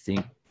that you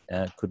think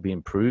could be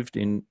improved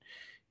in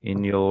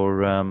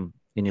your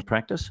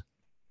practice?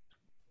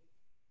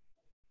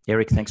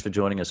 Eric, thanks for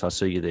joining us. I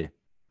see you there.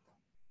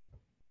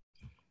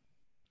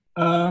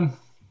 Well,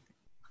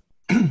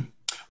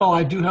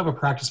 I do have a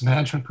practice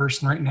management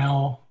person right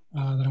now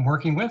that I'm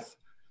working with.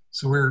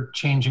 So we're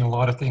changing a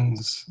lot of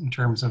things in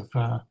terms of,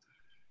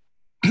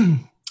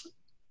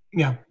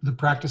 the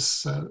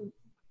practice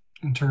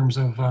in terms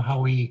of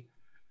how we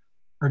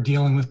are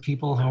dealing with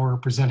people, how we're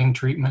presenting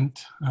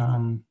treatment,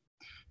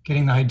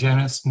 getting the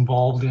hygienist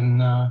involved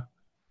in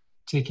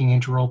taking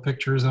intraoral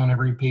pictures on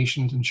every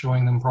patient and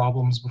showing them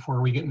problems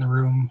before we get in the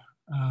room.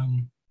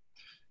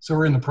 So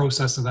we're in the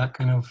process of that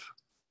kind of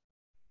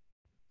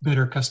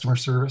better customer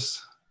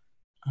service.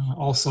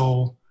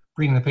 Also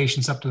bringing the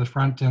patients up to the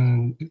front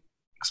and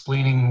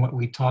explaining what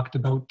we talked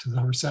about to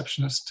the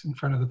receptionist in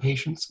front of the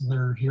patients. So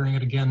they're hearing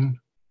it again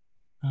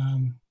a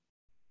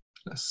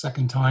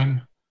second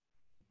time,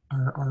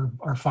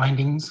 our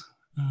findings.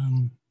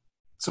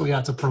 So yeah,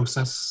 it's a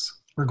process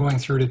we're going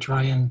through to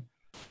try and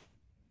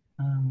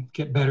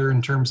get better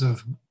in terms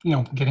of,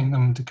 getting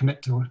them to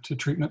commit to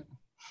treatment.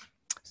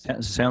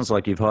 Sounds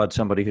like you've hired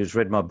somebody who's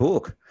read my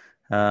book.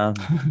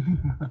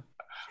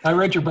 I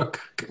read your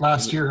book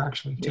last year,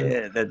 actually, too.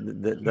 Yeah,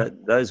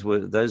 those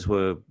were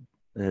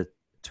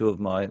two of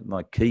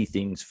my key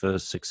things for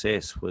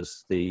success.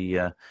 Was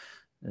the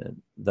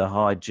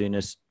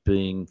hygienist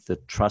being the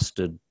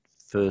trusted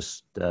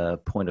first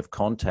point of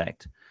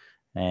contact,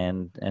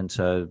 and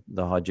so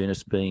the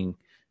hygienist being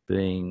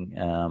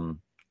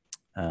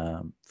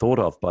thought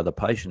of by the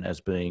patient as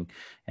being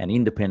an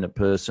independent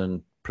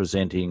person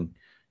presenting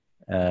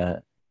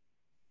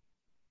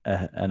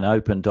an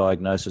open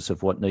diagnosis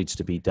of what needs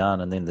to be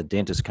done, and then the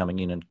dentist coming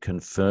in and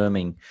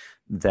confirming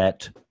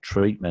that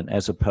treatment,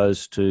 as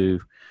opposed to,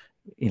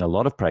 in a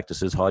lot of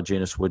practices,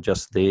 hygienists were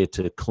just there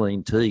to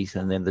clean teeth,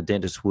 and then the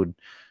dentist would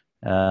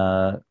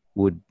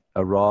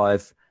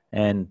arrive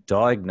and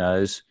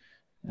diagnose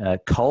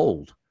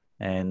cold,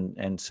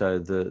 and so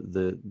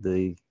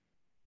the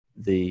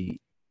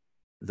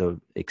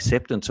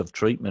acceptance of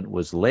treatment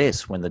was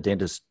less when the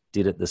dentist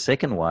did it the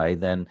second way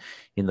than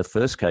in the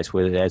first case,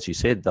 where, as you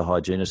said, the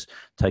hygienist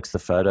takes the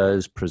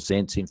photos,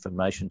 presents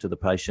information to the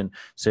patient,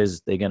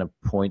 says they're going to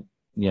point,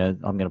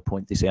 I'm going to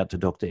point this out to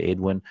Dr.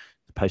 Edwin.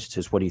 The patient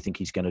says, what do you think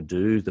he's going to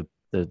do? The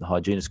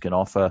hygienist can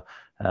offer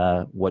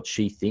what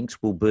she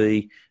thinks will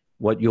be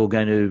what you're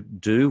going to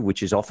do,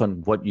 which is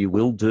often what you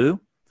will do.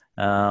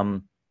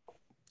 And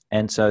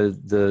so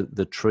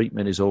the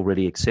treatment is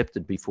already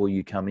accepted before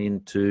you come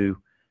in to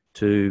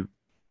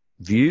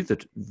view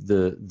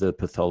the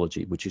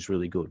pathology, which is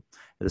really good.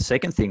 The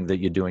second thing that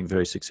you're doing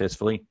very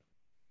successfully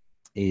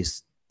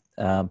is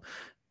not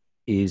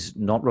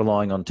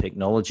relying on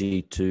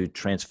technology to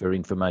transfer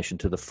information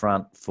to the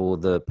front for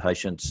the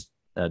patient's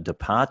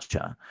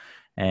departure,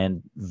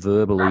 and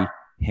verbally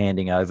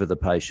handing over the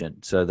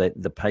patient so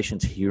that the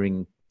patient's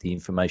hearing the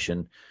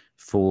information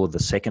for the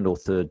second or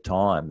third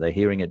time. They're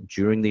hearing it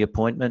during the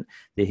appointment,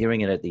 they're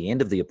hearing it at the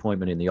end of the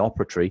appointment in the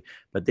operatory,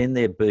 but then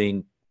they're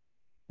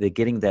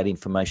getting that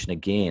information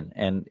again.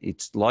 And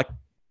it's like,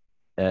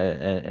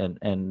 and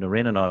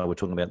Naren and I were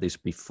talking about this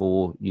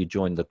before you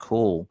joined the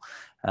call.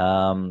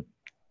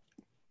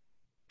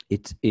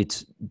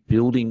 It's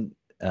building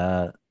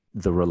the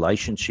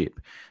relationship.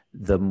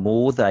 The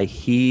more they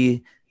hear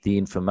the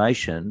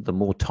information, the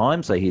more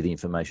times they hear the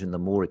information, the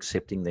more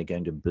accepting they're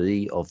going to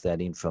be of that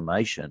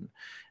information,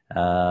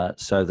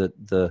 so that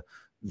the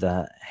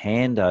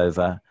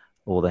handover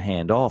or the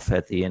handoff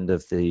at the end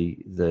of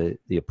the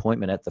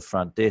appointment at the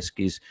front desk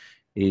is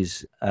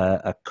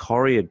a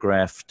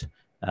choreographed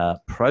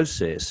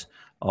process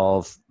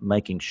of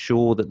making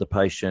sure that the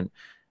patient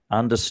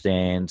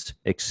understands,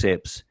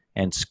 accepts,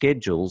 and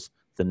schedules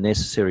the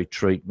necessary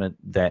treatment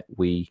that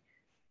we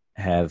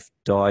have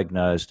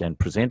diagnosed and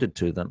presented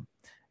to them.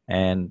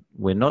 And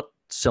we're not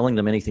selling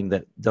them anything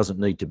that doesn't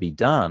need to be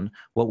done.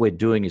 What we're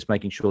doing is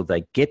making sure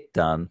they get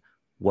done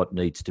what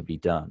needs to be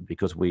done,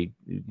 because the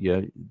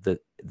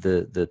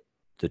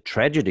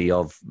tragedy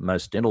of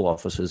most dental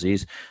offices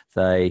is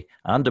they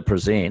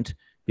underpresent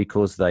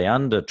because they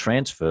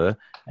under-transfer,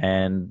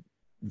 and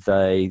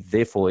they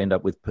therefore end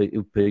up with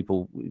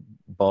people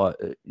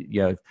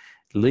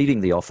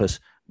leaving the office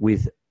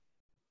with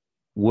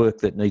work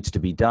that needs to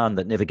be done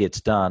that never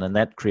gets done, and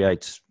that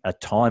creates a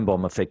time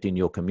bomb effect in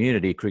your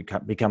community.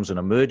 It becomes an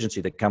emergency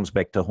that comes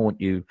back to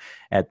haunt you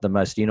at the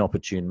most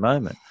inopportune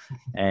moment.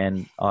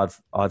 And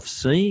I've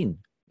seen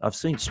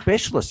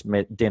specialist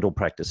dental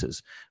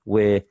practices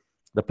where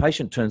the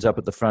patient turns up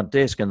at the front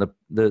desk and the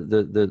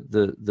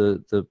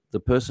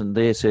person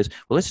there says,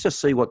 well, let's just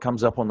see what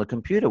comes up on the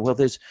computer. Well,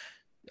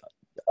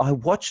 I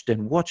watched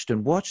and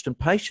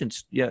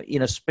patients,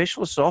 in a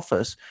specialist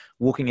office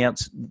walking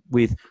out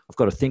with, I've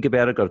got to think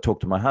about it, got to talk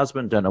to my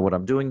husband, don't know what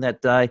I'm doing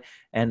that day.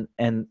 And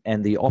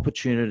the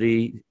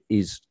opportunity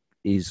is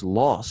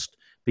lost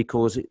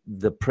because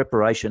the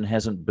preparation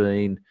hasn't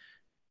been,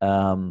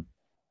 the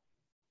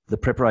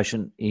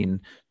preparation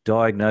in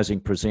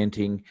diagnosing,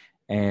 presenting,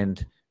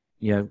 and,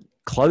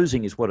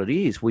 closing is what it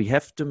is. We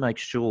have to make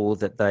sure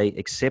that they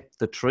accept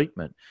the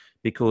treatment,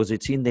 because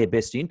it's in their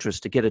best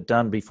interest to get it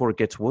done before it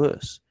gets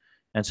worse.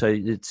 And so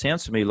it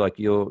sounds to me like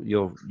you're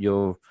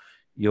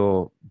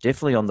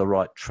definitely on the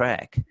right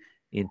track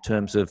in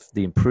terms of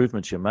the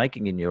improvements you're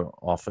making in your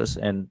office.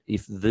 And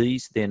if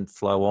these then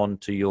flow on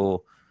to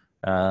your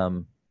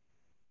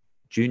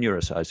junior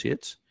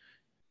associates,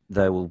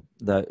 or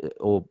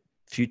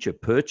future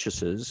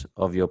purchasers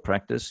of your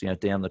practice,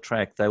 down the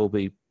track, they will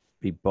be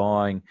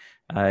buying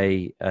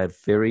a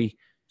very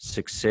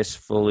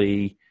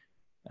successfully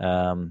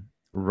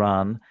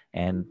run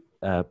and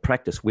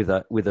practice with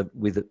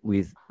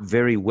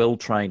very well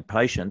trained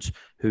patients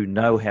who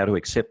know how to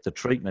accept the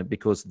treatment,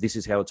 because this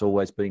is how it's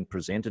always being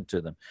presented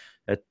to them.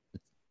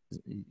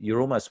 You're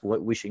almost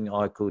wishing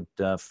I could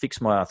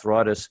fix my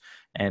arthritis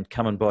and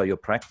come and buy your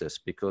practice,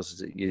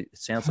 because it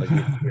sounds like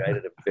you've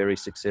created a very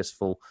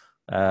successful,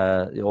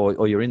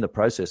 or you're in the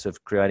process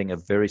of creating a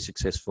very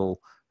successful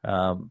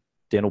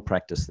dental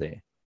practice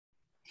there.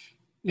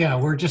 Yeah,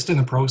 we're just in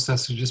the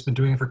process. We've just been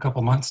doing it for a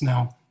couple months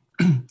now.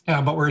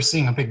 Yeah, but we're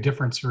seeing a big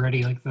difference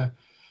already. Like the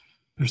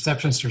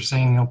receptionists are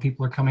saying,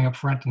 people are coming up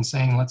front and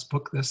saying, let's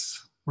book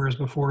this. Whereas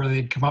before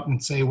they'd come up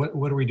and say,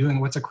 what are we doing?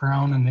 What's a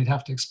crown? And they'd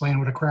have to explain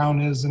what a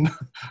crown is and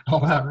all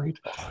that, right?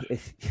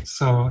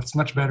 So it's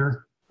much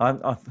better.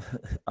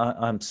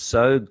 I'm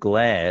so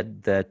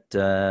glad that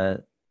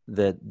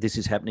that this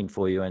is happening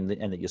for you, and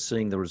that you're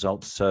seeing the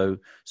results so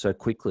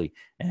quickly.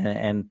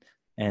 And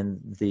I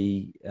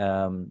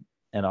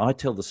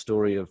tell the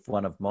story of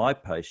one of my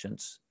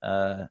patients.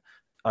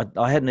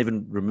 I hadn't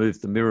even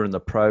removed the mirror and the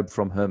probe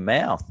from her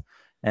mouth,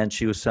 and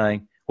she was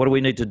saying, "What do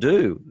we need to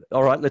do?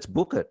 All right, let's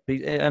book it."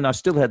 And I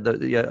still had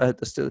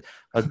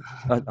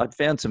I'd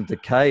found some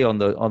decay on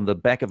the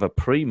back of a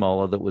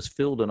premolar that was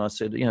filled, and I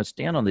said, it's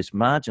down on this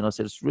margin. I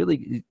said, it's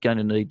really going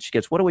to need. She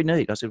goes, "What do we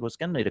need?" I said, "Well, it's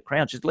going to need a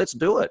crown." She said, "Let's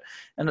do it."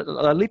 And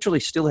I literally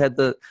still had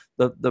the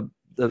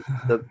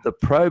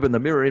probe and the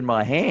mirror in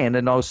my hand,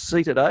 and I was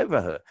seated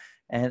over her.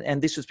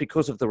 And this was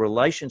because of the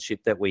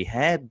relationship that we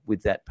had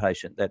with that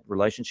patient, that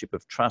relationship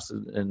of trust.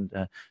 And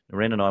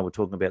Naren and I were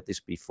talking about this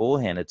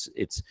beforehand.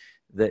 It's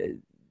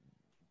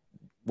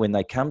when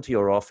they come to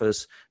your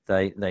office,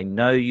 they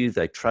know you,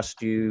 they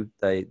trust you.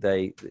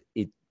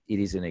 It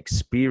is an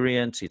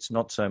experience. It's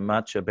not so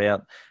much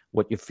about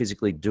what you're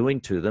physically doing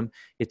to them.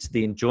 It's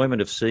the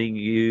enjoyment of seeing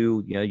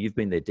you. You've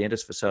been their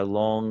dentist for so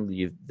long.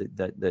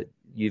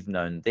 You've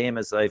known them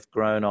as they've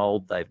grown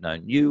old. They've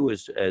known you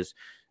as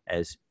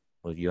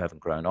well, you haven't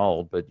grown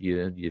old, but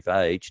you've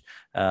aged,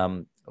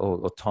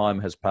 or time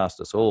has passed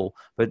us all.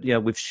 But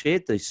we've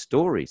shared these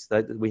stories.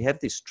 We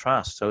have this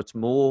trust. So it's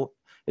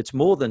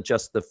more than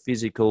just the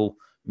physical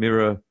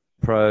mirror,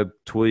 probe,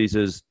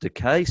 tweezers,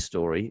 decay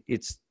story.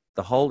 It's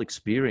the whole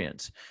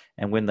experience.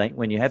 And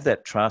when you have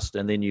that trust,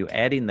 and then you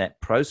add in that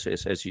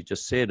process, as you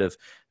just said, of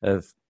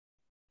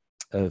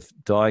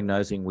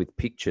diagnosing with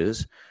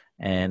pictures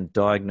and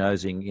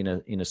diagnosing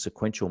in a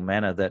sequential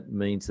manner, that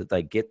means that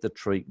they get the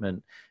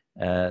treatment.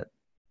 They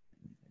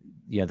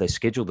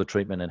schedule the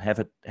treatment and have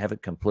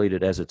it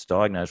completed as it's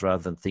diagnosed,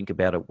 rather than think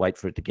about it, wait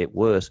for it to get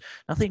worse.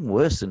 Nothing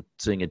worse than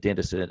seeing a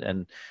dentist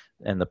and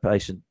the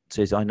patient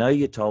says, "I know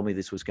you told me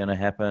this was going to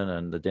happen,"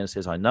 and the dentist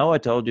says, "I know I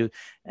told you,"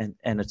 and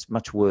it's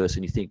much worse.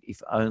 And you think,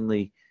 if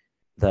only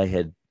they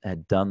had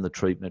done the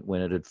treatment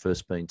when it had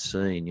first been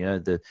seen,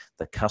 the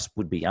cusp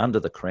would be under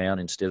the crown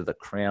instead of the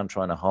crown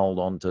trying to hold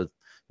on to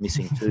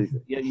missing tooth.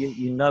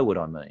 You know what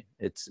I mean.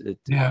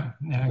 Exactly.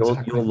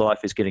 Your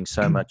life is getting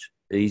so much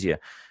easier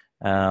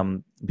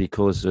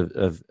because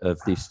of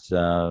this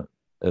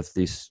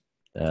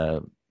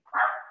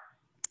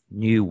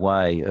new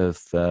way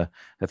of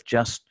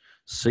just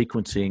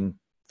sequencing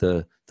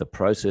the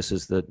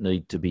processes that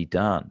need to be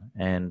done,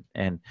 and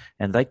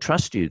they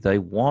trust you. They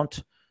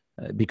want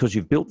because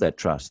you've built that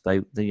trust.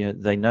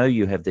 They know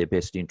you have their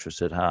best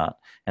interests at heart,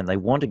 and they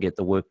want to get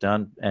the work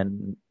done.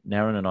 And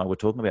Naren and I were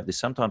talking about this.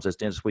 Sometimes as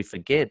dentists, we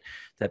forget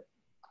that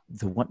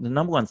the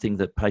number one thing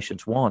that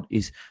patients want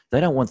is they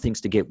don't want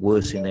things to get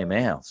worse in their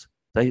mouths.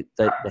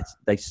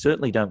 They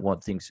certainly don't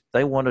want things.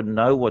 They want to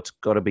know what's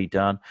got to be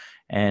done,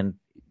 and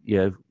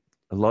a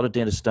lot of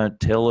dentists don't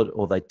tell it,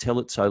 or they tell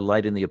it so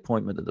late in the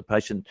appointment that the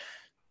patient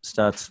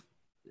starts.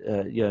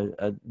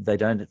 They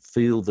don't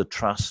feel the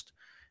trust.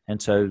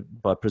 And so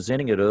by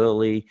presenting it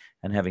early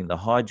and having the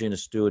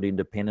hygienist do it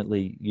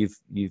independently,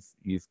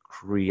 you've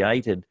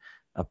created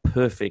a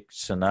perfect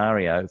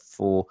scenario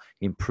for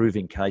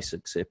improving case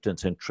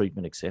acceptance and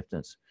treatment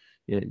acceptance.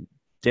 Yeah,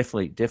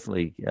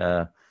 definitely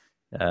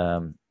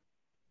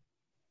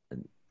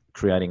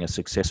creating a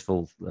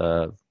successful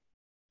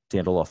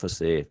dental office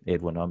there,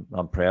 Edwin.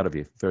 I'm proud of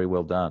you. Very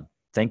well done.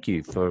 Thank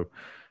you for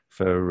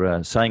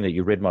saying that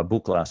you read my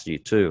book last year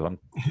too. I'm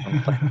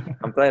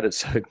glad it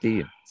soaked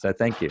in. So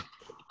thank you.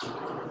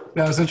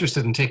 Yeah, I was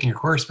interested in taking your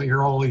course, but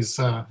you're always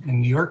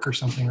in New York or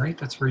something, right?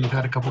 That's where you've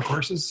had a couple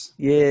courses.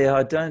 Yeah,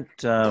 I don't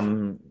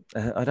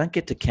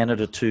get to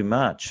Canada too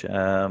much.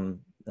 Either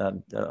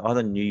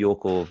New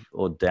York or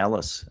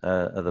Dallas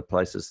are the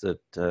places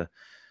that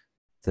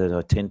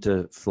I tend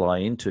to fly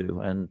into,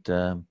 and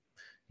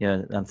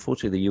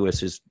unfortunately, the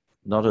US is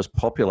not as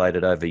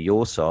populated over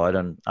your side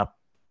and up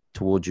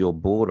towards your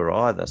border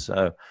either.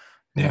 So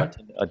yeah,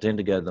 I tend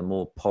to go to the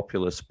more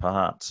populous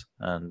parts,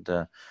 and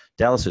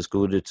Dallas is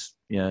good. It's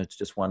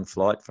just one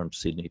flight from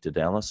Sydney to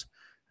Dallas,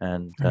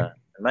 and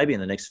maybe in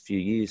the next few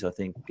years, I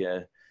think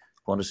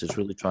Qantas is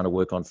really trying to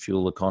work on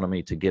fuel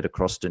economy to get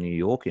across to New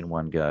York in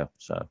one go.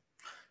 So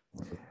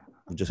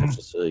we'll just have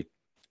to see.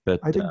 But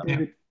I think,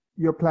 David,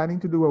 you're planning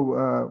to do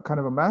a kind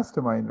of a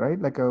mastermind, right?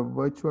 Like a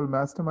virtual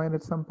mastermind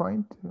at some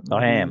point?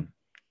 Maybe.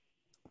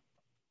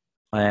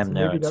 I am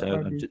now. So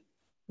I'm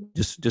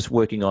just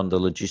working on the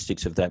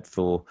logistics of that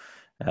for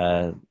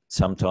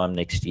sometime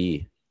next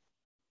year.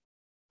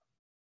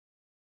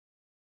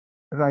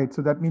 Right.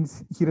 So that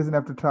means he doesn't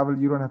have to travel.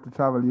 You don't have to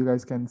travel. You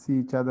guys can see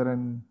each other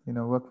and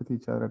work with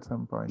each other at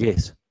some point.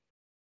 Yes.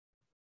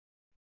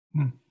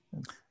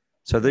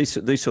 So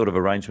these sort of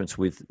arrangements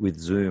with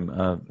Zoom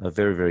are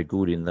very, very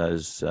good in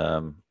those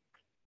sort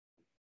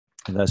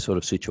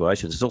of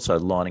situations. It's also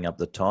lining up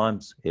the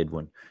times,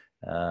 Edwin.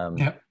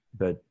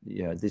 But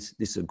this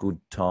is a good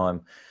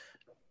time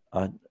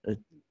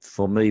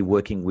for me.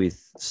 Working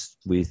with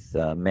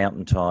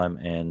Mountain Time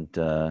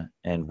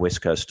and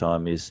West Coast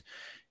time is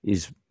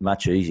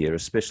much easier,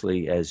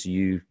 especially as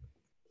you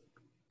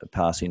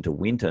pass into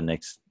winter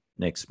next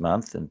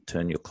month and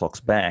turn your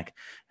clocks back,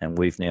 and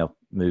we've now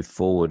moved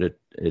forward.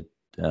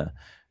 The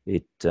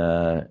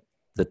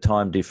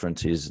time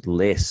difference is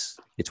less.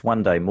 It's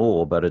one day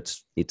more, but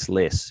it's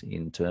less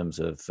in terms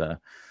of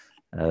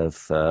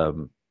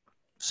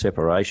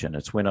separation.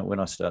 It's when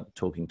I start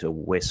talking to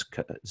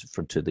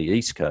to the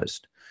East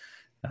Coast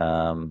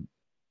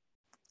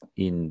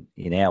in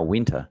our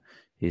winter.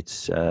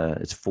 It's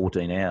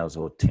 14 hours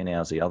or 10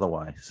 hours the other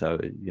way. So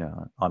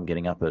I'm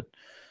getting up at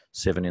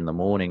 7 in the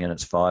morning and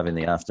it's 5 in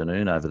the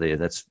afternoon over there.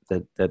 That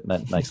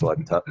makes life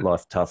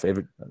tough.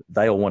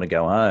 They all want to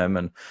go home,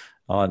 and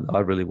I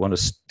really want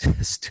to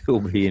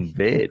still be in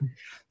bed.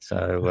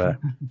 So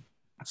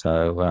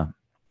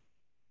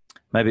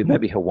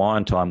maybe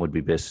Hawaiian time would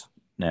be best,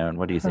 Naren.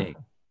 What do you think?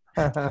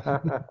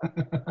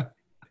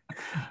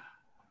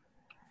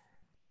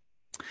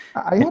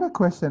 I had a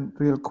question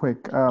real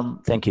quick.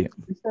 Thank you.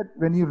 You said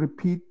when you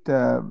repeat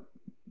the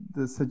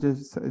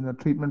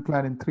treatment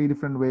plan in 3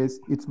 different ways,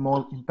 it's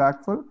more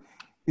impactful.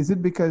 Is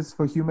it because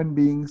for human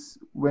beings,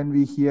 when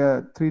we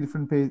hear 3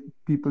 different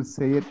people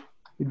say it,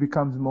 it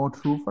becomes more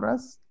true for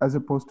us as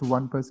opposed to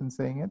one person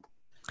saying it?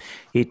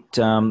 It's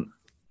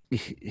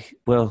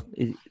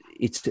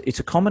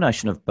a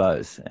combination of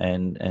both,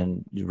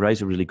 and you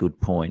raise a really good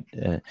point.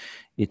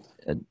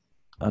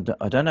 I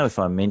don't know if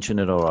I mentioned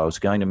it or I was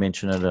going to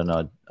mention it and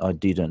I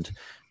didn't,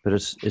 but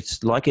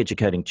it's like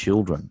educating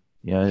children.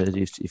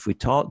 If we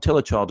tell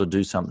a child to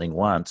do something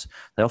once,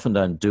 they often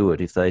don't do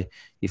it. If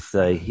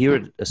they hear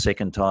it a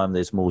second time,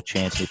 there's more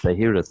chance. If they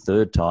hear it a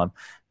third time,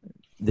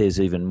 there's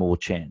even more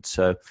chance.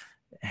 So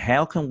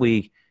how can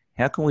we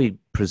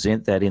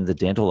present that in the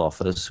dental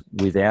office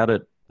without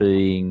it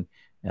being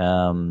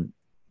a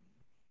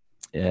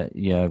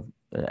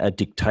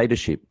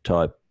dictatorship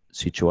type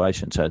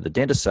situation? So the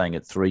dentist saying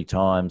it 3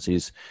 times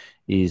is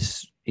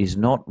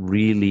not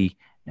really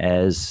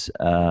as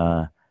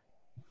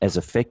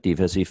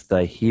effective as if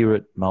they hear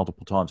it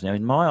multiple times. Now,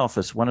 in my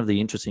office, one of the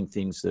interesting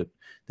things that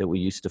we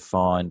used to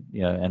find,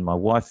 and my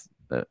wife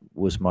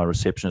was my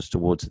receptionist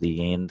towards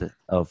the end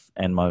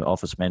and my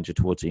office manager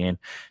towards the end,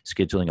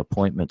 scheduling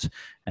appointments.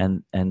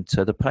 And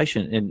so the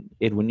patient, and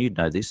Edwin, you'd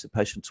know this, the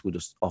patients would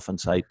often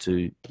say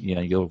to,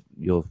 your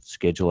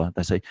scheduler,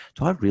 they say,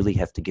 do I really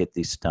have to get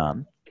this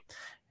done?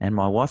 And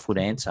my wife would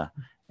answer,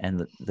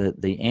 and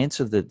the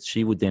answer that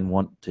she would then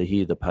want to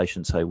hear the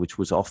patient say, which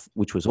was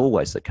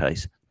always the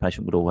case, the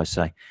patient would always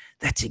say,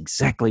 that's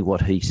exactly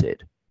what he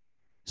said.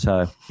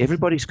 So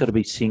everybody's got to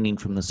be singing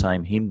from the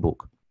same hymn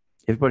book.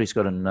 Everybody's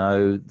got to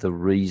know the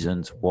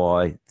reasons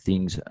why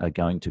things are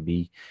going to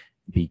be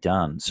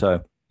done.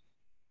 So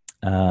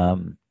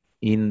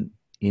in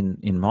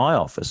my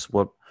office,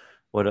 what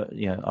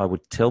I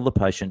would tell the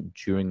patient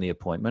during the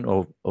appointment,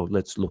 or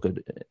let's look at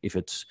if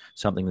it's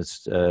something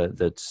that's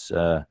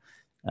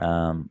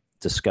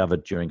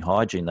discovered during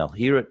hygiene, they'll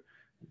hear it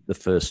the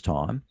first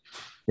time.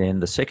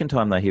 Then the second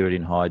time they hear it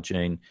in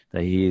hygiene,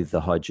 they hear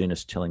the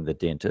hygienist telling the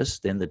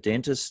dentist. Then the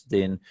dentist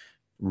then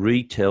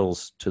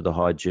retells to the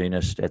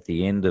hygienist at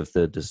the end of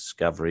the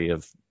discovery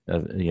of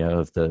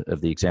the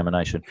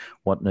examination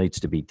what needs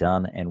to be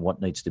done and what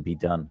needs to be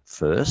done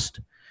first.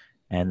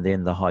 And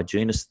then the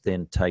hygienist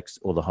then takes,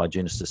 or the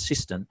hygienist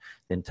assistant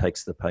then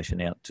takes the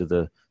patient out to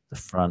the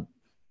front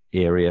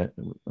area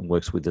and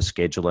works with the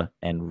scheduler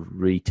and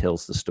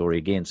retells the story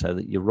again. So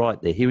that you're right,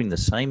 they're hearing the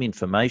same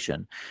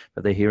information,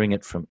 but they're hearing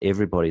it from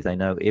everybody. They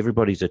know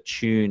everybody's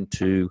attuned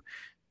to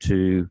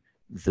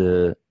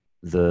the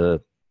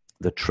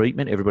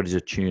treatment. Everybody's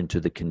attuned to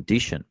the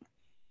condition.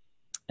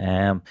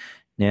 Now,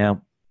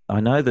 I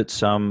know that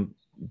some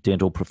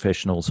dental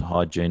professionals,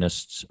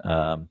 hygienists,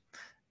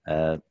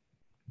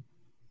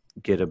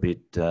 get a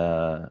bit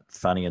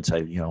funny and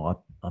say,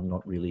 I'm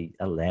not really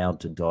allowed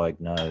to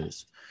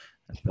diagnose.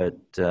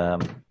 But,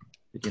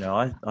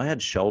 I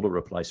had shoulder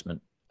replacement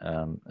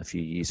a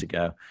few years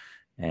ago,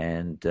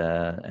 and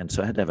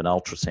so I had to have an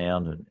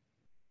ultrasound and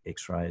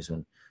x-rays,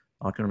 and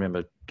I can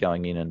remember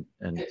going in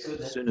and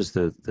as soon as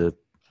the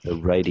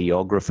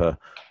radiographer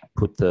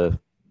put the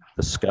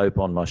scope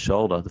on my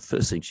shoulder, the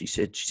first thing she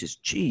says,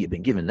 gee, you've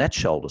been giving that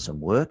shoulder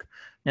some work.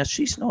 Now,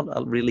 she's not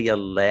really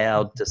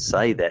allowed to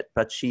say that,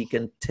 but she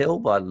can tell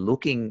by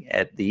looking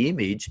at the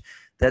image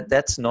that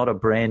that's not a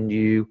brand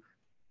new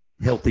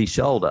healthy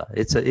shoulder.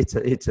 It's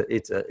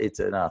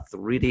an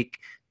arthritic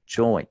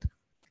joint.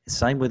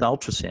 Same with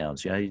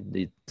ultrasounds.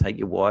 You take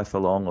your wife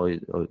along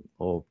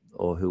or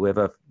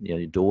whoever,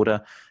 your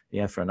daughter,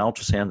 for an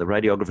ultrasound. The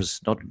radiographer's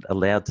not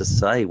allowed to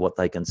say what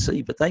they can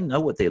see, but they know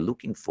what they're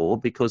looking for,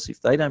 because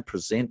if they don't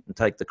present and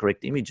take the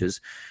correct images,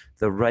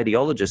 the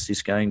radiologist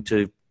is going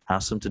to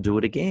ask them to do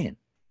it again,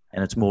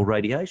 and it's more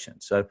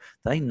radiation. So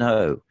they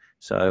know.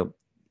 So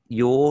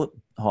your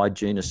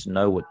hygienists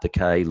know what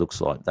decay looks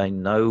like. They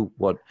know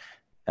what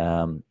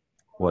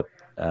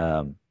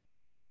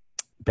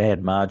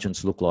bad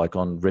margins look like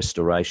on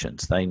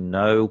restorations. They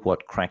know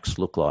what cracks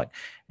look like.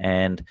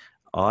 And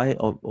I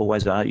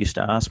always used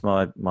to ask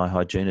my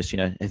hygienist,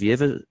 have you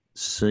ever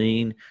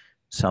seen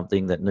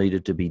something that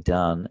needed to be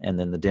done and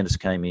then the dentist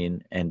came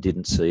in and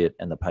didn't see it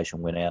and the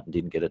patient went out and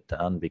didn't get it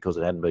done because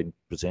it hadn't been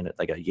presented?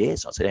 They go,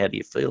 yes. I said, how do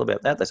you feel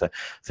about that? They say,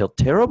 felt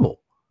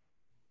terrible.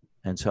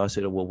 And so I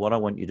said, well, what I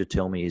want you to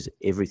tell me is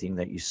everything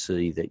that you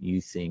see that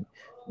you think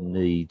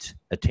needs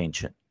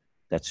attention.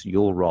 That's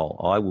your role.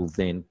 I will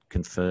then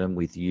confirm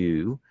with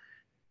you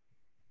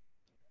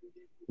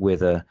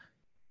whether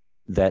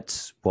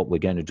that's what we're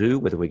going to do,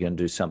 whether we're going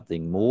to do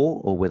something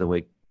more or whether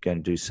we're going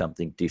to do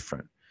something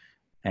different.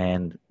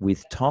 And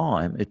with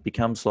time, it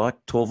becomes like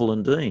Torval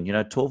and Dean.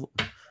 Torval,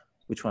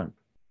 which one?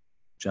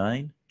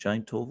 Jane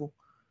Torval?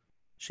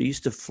 She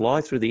used to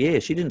fly through the air.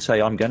 She didn't say,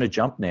 I'm going to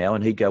jump now.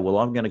 And he'd go, well,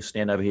 I'm going to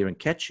stand over here and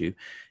catch you.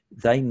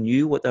 They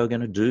knew what they were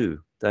going to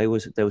do. They were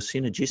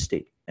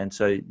synergistic. And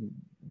so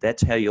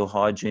that's how your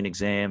hygiene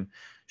exam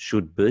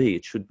should be.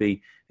 It should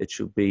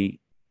be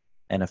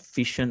an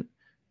efficient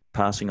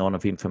passing on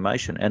of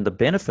information. And the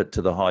benefit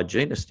to the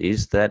hygienist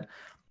is that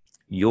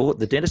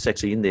the dentist's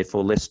actually in there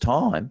for less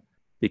time,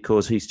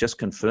 because he's just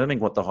confirming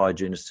what the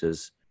hygienist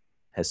has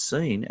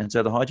seen. And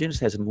so the hygienist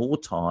has more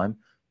time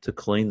to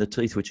clean the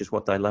teeth, which is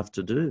what they love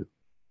to do.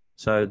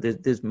 So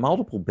there's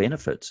multiple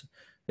benefits.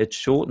 It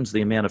shortens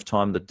the amount of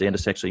time the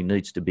dentist actually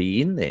needs to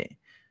be in there,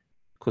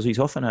 because he's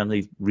often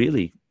only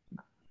really,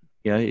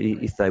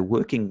 if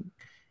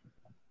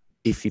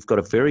you've got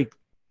a very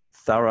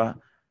thorough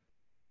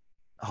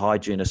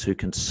hygienist who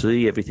can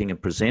see everything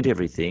and present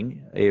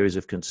everything, areas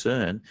of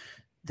concern,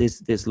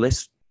 there's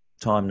less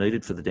time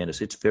needed for the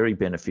dentist. It's very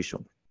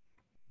beneficial.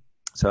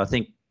 So I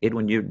think,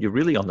 Edwin, you're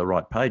really on the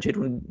right page.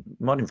 Edwin,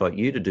 might invite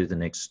you to do the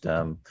next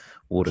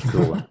water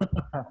cooler.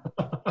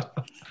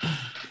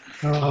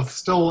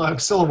 Still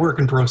a work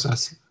in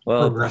process.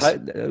 Well,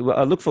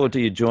 I look forward to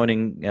you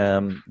joining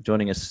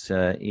us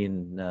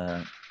in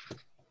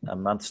a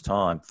month's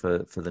time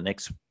for the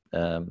next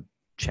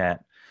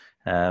chat.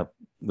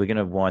 We're going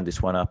to wind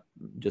this one up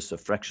just a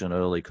fraction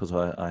early because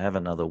I have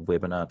another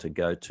webinar to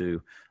go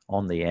to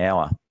on the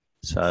hour.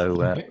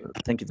 So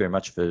thank you very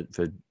much for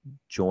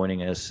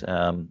joining us.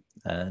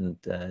 And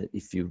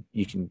if you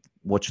can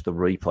watch the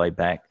replay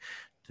back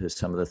to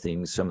some of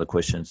the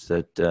questions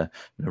that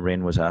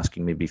Naren was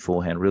asking me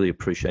beforehand. Really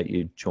appreciate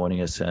you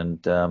joining us,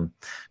 and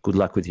good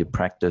luck with your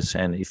practice.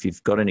 And if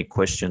you've got any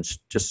questions,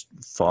 just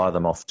fire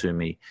them off to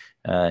me.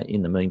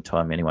 In the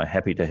meantime, anyway,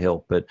 happy to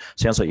help. But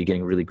sounds like you're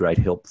getting really great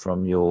help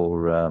from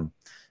your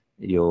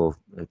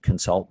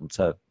consultant.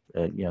 So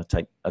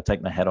I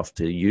take my hat off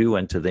to you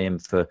and to them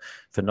for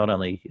not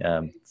only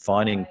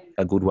finding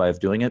a good way of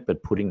doing it, but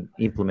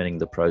implementing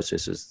the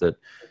processes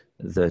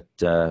that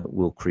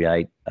will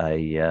create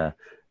a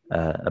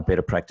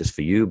better practice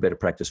for you, better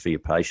practice for your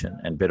patient,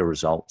 and better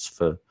results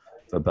for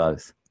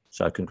both.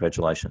 So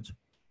congratulations.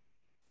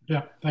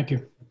 Yeah, thank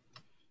you.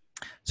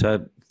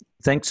 So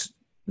thanks,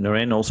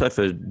 Naren, also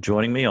for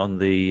joining me on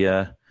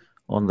the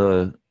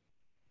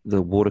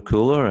water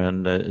cooler,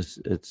 and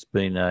it's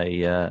been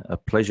a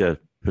pleasure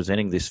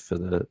presenting this for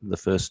the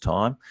first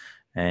time.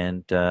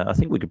 And I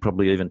think we could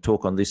probably even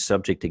talk on this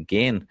subject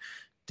again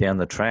down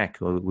the track.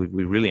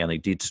 We really only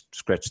did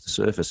scratch the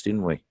surface,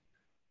 didn't we?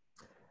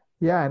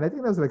 Yeah, and I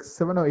think there's like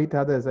 7 or 8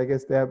 others. I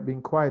guess they have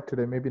been quiet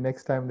today. Maybe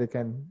next time they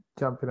can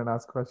jump in and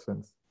ask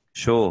questions.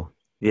 Sure.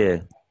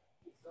 Yeah.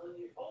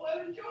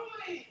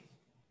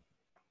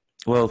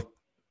 Well,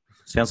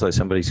 sounds like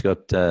somebody's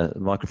got a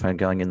microphone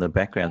going in the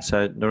background.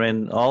 So,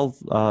 Naren,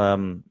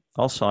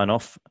 I'll sign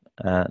off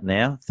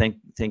now.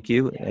 Thank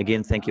you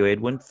again. Thank you,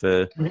 Edwin,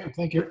 for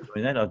thank you.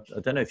 doing that. I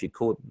don't know if you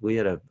caught. We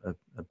had a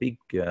big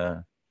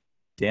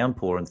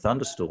downpour and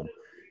thunderstorm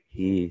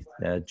here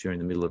during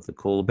the middle of the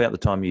call. About the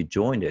time you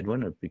joined,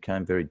 Edwin, it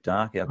became very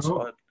dark outside.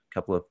 Oh. A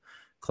couple of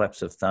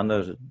claps of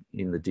thunder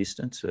in the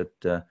distance. But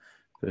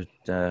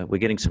we're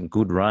getting some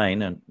good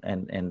rain,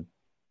 and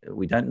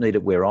we don't need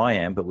it where I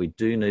am, but we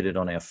do need it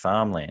on our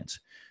farmlands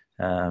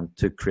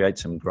to create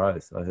some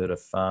growth. I heard a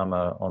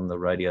farmer on the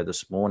radio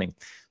this morning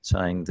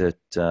saying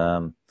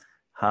that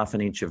half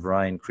an inch of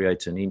rain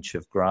creates an inch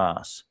of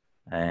grass,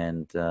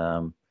 and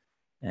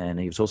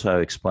he was also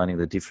explaining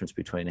the difference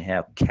between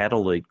how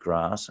cattle eat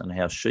grass and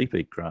how sheep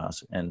eat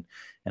grass, and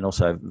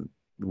also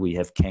we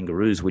have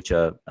kangaroos, which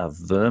are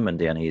vermin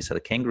down here. So the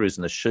kangaroos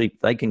and the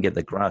sheep, they can get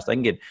the grass, they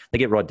get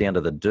right down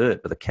to the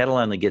dirt, but the cattle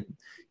only get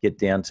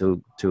down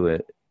to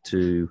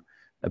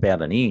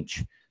about an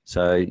inch.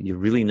 So you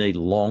really need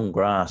long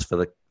grass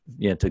to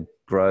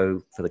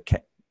grow for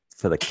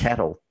the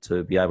cattle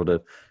to be able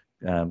to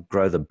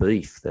grow the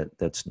beef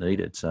that's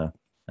needed. So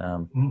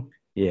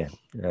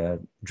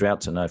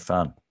droughts are no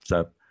fun.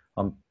 So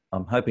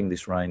I'm hoping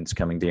this rain's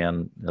coming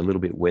down a little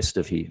bit west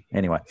of here.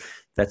 Anyway,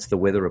 that's the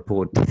weather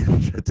report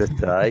for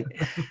today.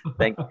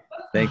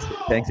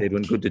 Thanks,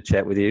 Edwin. Good to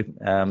chat with you.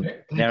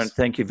 Naren,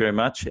 thank you very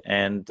much.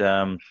 And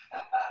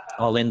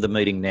I'll end the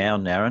meeting now,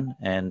 Naren,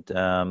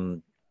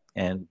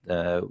 and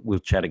we'll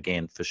chat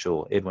again for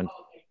sure. Edwin,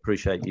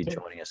 appreciate you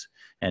joining us.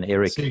 And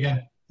Eric, see you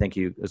again. Thank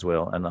you as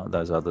well, and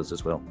those others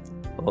as well.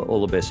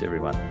 All the best,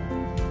 everyone.